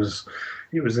where it was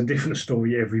a different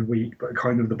story every week, but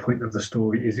kind of the point of the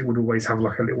story is it would always have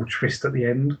like a little twist at the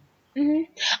end. Mm-hmm.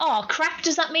 Oh crap!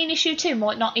 Does that mean issue 2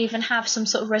 might not even have some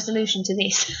sort of resolution to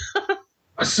this?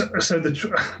 So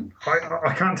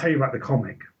I can't tell you about the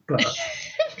comic, but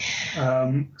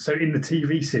so in the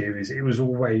TV series, it was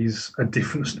always a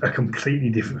completely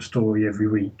different story every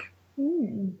week.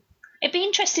 It'd be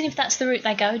interesting if that's the route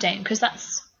they go down, because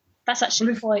that's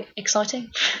actually quite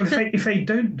exciting. If they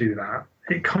don't do that,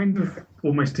 it kind of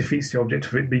almost defeats the object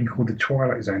of it being called the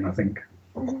Twilight Zone, I think.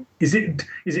 Mm-hmm. Is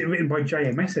it written by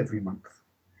JMS every month?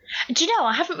 Do you know,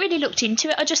 I haven't really looked into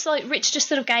it. I just like, Rich just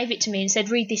sort of gave it to me and said,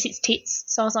 read this, it's tits.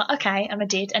 So I was like, okay, and I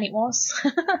did, and it was.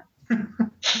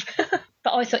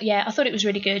 But I thought it was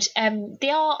really good.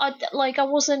 The art, I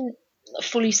wasn't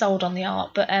fully sold on the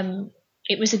art, but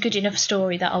it was a good enough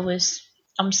story that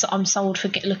I'm sold for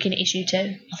looking at issue 2,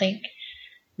 I think.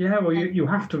 Yeah, well, you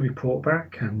have to report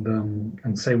back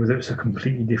and say whether it's a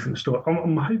completely different story.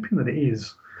 I'm hoping that it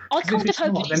is. I kind of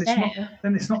hope it is now.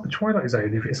 Then it's not the Twilight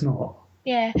Zone if it's not.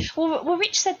 Yeah, well,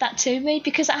 Rich said that to me,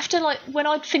 because after when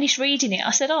I'd finished reading it, I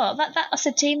said, I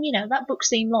said to him, that book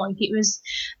seemed like it was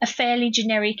a fairly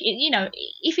generic,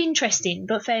 if interesting,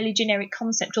 but fairly generic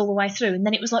concept all the way through, and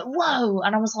then it was like, whoa,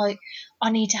 and I was like, I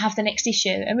need to have the next issue,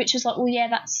 and Rich was like, well, yeah,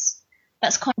 that's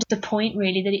kind of the point,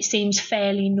 really, that it seems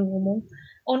fairly normal,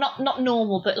 or not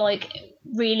normal, but like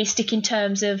realistic in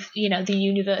terms of the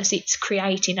universe it's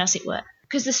creating, as it were.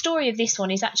 Because the story of this one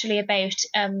is actually about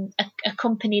a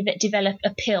company that developed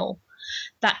a pill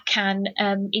that can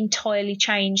entirely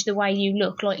change the way you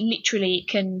look. Like, literally, it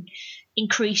can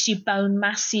increase your bone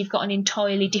mass, so you've got an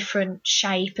entirely different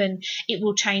shape, and it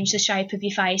will change the shape of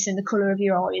your face and the colour of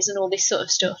your eyes and all this sort of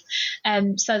stuff.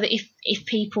 So that if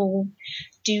people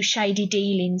do shady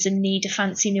dealings and need a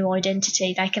fancy new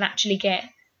identity, they can actually get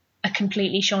a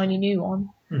completely shiny new one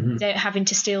without having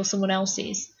to steal someone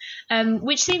else's.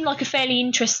 Which seemed like a fairly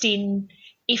interesting,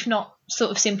 if not sort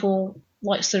of simple,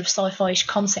 like sort of sci-fi-ish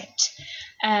concept.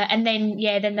 And then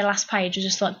the last page was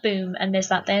just like boom, and there's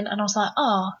that then, and I was like,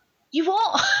 you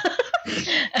what?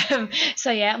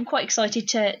 So yeah, I'm quite excited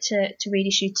to read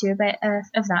issue 2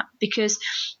 of that, because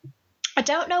I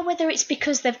don't know whether it's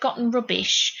because they've gotten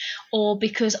rubbish or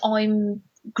because I'm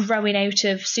growing out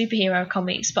of superhero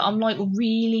comics, but I'm like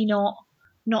really not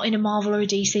in a Marvel or a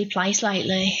DC place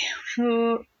lately.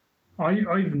 I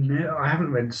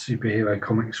haven't read superhero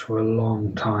comics for a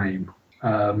long time,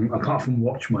 apart from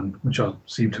Watchmen, which I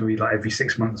seem to read like every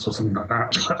 6 months or something like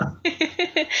that.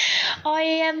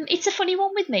 It's a funny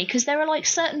one with me, because there are like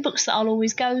certain books that I'll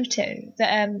always go to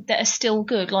that are still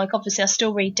good. Like, obviously I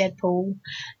still read Deadpool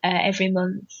every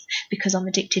month because I'm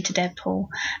addicted to Deadpool,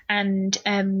 and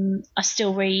I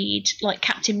still read like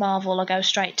Captain Marvel. I go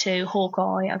straight to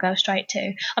Hawkeye. I go straight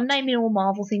to. I'm naming all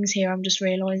Marvel things here. I'm just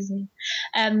realising.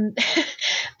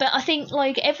 But I think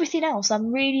like everything else,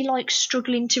 I'm really like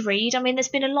struggling to read. I mean, there's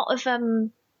been a lot of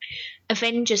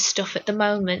Avengers stuff at the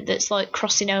moment that's like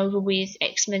crossing over with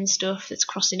X-Men stuff, that's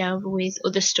crossing over with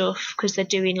other stuff, because they're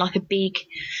doing like a big,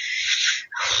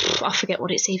 I forget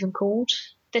what it's even called.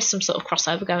 There's some sort of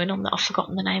crossover going on that I've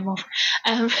forgotten the name of.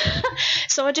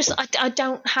 So I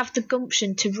don't have the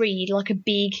gumption to read like a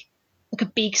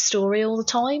big story all the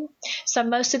time. So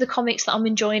most of the comics that I'm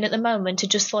enjoying at the moment are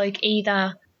just like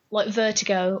either like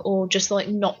Vertigo or just like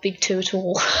not big two at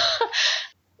all.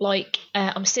 Like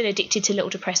I'm still addicted to Little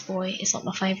Depressed Boy. It's like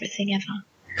my favourite thing ever.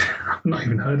 I've not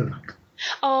even heard of that.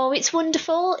 Oh, it's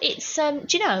wonderful. It's do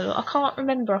you know, I can't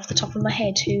remember off the top of my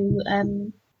head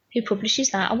who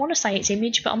publishes that. I want to say it's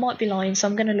Image, but I might be lying, so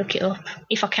I'm going to look it up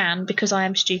if I can, because I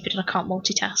am stupid and I can't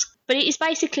multitask. But it is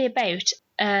basically about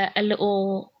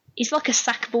he's like a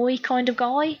sack boy kind of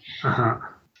guy. Uh-huh.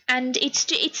 And it's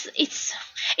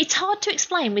hard to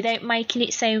explain without making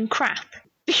it sound crap.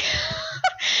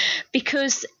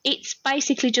 Because it's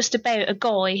basically just about a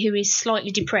guy who is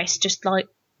slightly depressed, just like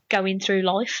going through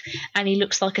life, and he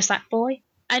looks like a sack boy.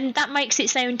 And that makes it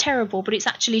sound terrible, but it's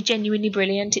actually genuinely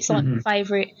brilliant. It's like my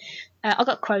favourite. I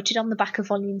got quoted on the back of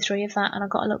volume 3 of that, and I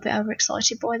got a little bit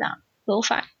overexcited by that little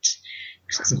fact.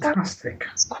 Fantastic.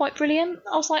 It's quite brilliant.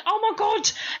 I was like, oh my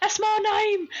God, that's my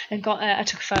name. And I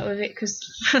took a photo of it because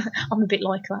I'm a bit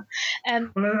like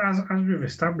that. Well, as we've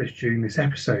established during this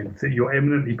episode, that you're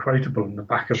eminently quotable on the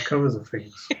back of covers of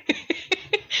things.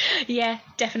 Yeah,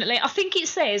 definitely. I think it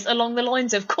says along the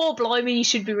lines of, "Core blimey, you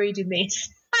should be reading this."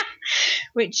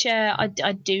 Which I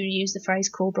do use the phrase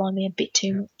 "core blimey" a bit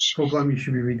too much. Core blimey, you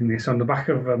should be reading this. On the back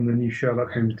of the new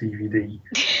Sherlock Holmes DVD,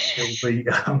 it'll be,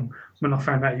 when I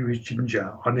found out you was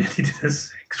ginger, I nearly did a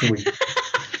 6-week.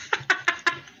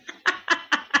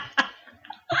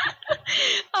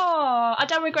 Oh, I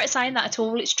don't regret saying that at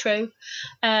all. It's true.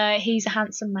 He's a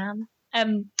handsome man.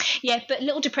 Yeah, but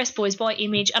Little Depressed Boys by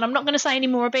Image, and I'm not going to say any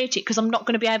more about it because I'm not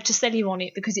going to be able to sell you on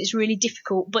it because it's really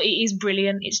difficult, but it is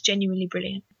brilliant. It's genuinely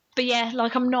brilliant. But yeah,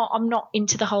 like I'm not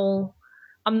into the whole,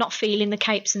 I'm not feeling the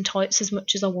capes and tights as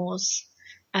much as I was.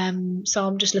 So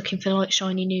I'm just looking for like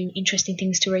shiny new interesting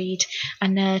things to read,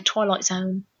 and Twilight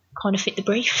Zone kind of fit the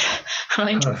brief.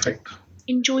 Perfect.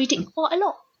 Enjoyed it quite a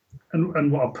lot.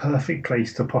 And what a perfect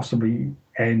place to possibly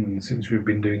end, since we've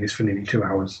been doing this for nearly 2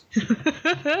 hours. Do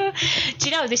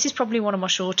you know, this is probably one of my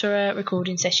shorter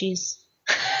recording sessions.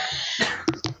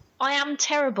 I am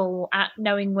terrible at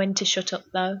knowing when to shut up,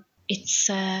 though. It's.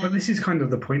 But this is kind of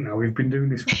the point now. We've been doing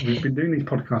this. We've been doing these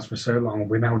podcasts for so long.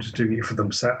 We're now just doing it for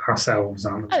ourselves,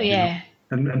 aren't we? Oh yeah.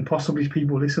 And possibly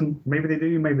people listen. Maybe they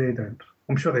do. Maybe they don't.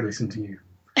 I'm sure they listen to you.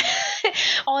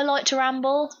 I like to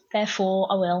ramble, therefore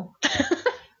I will.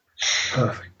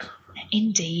 Perfect.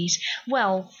 Indeed.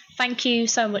 Well, thank you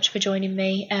so much for joining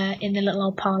me in the little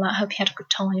old parlour. I hope you had a good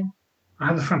time. I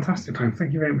had a fantastic time.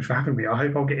 Thank you very much for having me. I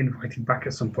hope I'll get invited back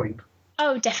at some point.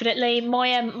 Oh, definitely.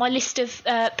 My list of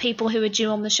people who are due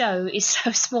on the show is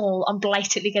so small. I'm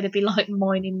blatantly going to be like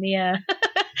mining the air.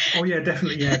 Oh yeah,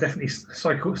 definitely. Yeah, definitely.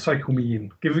 Cycle me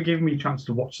in. Give me a chance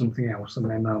to watch something else, and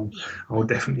then I'll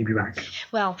definitely be back.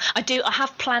 Well, I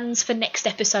have plans for next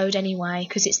episode anyway,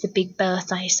 because it's the big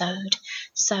birthday episode.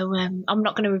 So I'm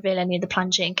not going to reveal any of the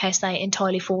plans yet in case they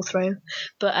entirely fall through.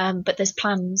 But there's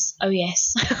plans. Oh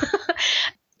yes.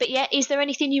 But yeah, is there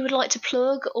anything you would like to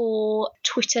plug, or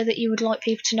Twitter that you would like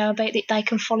people to know about that they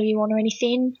can follow you on, or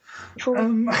anything? So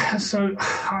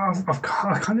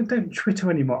I kind of don't Twitter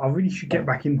anymore. I really should get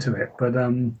back into it, but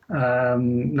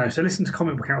no. So listen to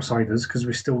Comic Book Outsiders, because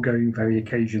we're still going very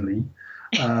occasionally.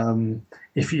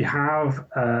 If you have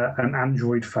an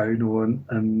Android phone or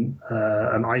an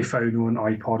iPhone or an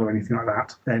iPod or anything like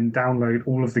that, then download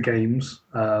all of the games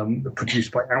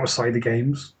produced by Outsider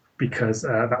Games, because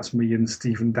that's me and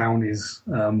Stephen Downey's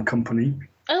company.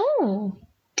 Oh,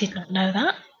 did not know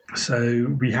that. So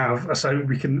we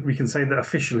can say that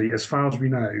officially, as far as we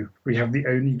know, we have the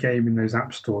only game in those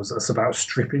app stores that's about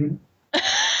stripping.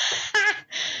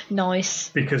 Nice.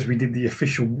 Because we did the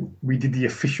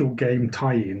official game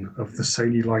tie-in of the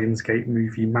Sony Lionsgate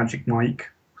movie Magic Mike,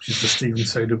 which is the Steven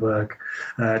Soderbergh,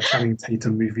 Channing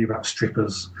Tatum movie about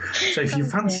strippers. So if you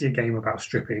fancy a game about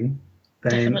stripping,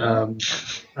 then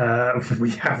we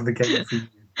have the game for you.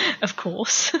 Of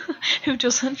course. Who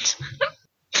doesn't?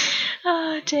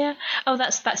 Oh dear. Oh,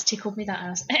 that's tickled me, that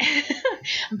has.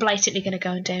 I'm blatantly going to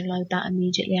go and download that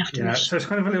immediately after this. So it's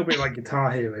kind of a little bit like Guitar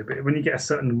Hero, but when you get a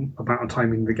certain amount of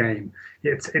time in the game,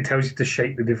 it tells you to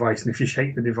shake the device, and if you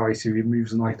shake the device, it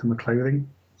removes an item of clothing.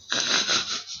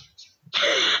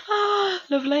 Oh,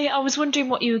 lovely. I was wondering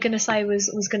what you were going to say was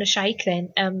going to shake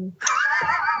then.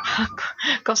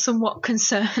 Got somewhat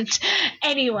concerned.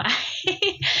 Anyway,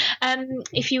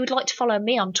 If you would like to follow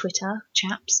me on Twitter,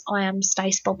 chaps, I am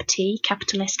StaceBobT,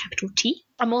 capital S, capital T.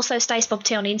 I'm also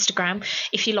StaceBobT on Instagram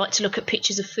if you like to look at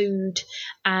pictures of food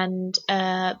and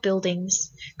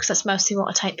buildings, because that's mostly what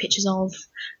I take pictures of,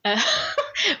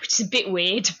 which is a bit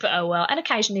weird, but oh well. And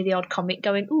occasionally the odd comic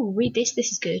going, ooh, read this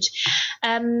is good.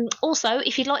 Also,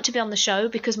 if you'd like to be on the show,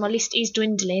 because my list is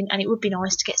dwindling and it would be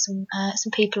nice to get some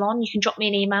people on, you can drop me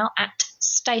an email at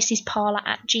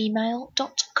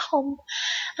stacysparlour@gmail.com.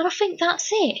 And I think that's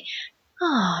it.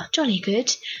 Ah, jolly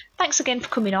good. Thanks again for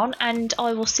coming on, and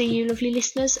I will see you lovely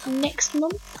listeners next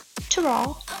month.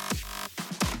 Ta-ra.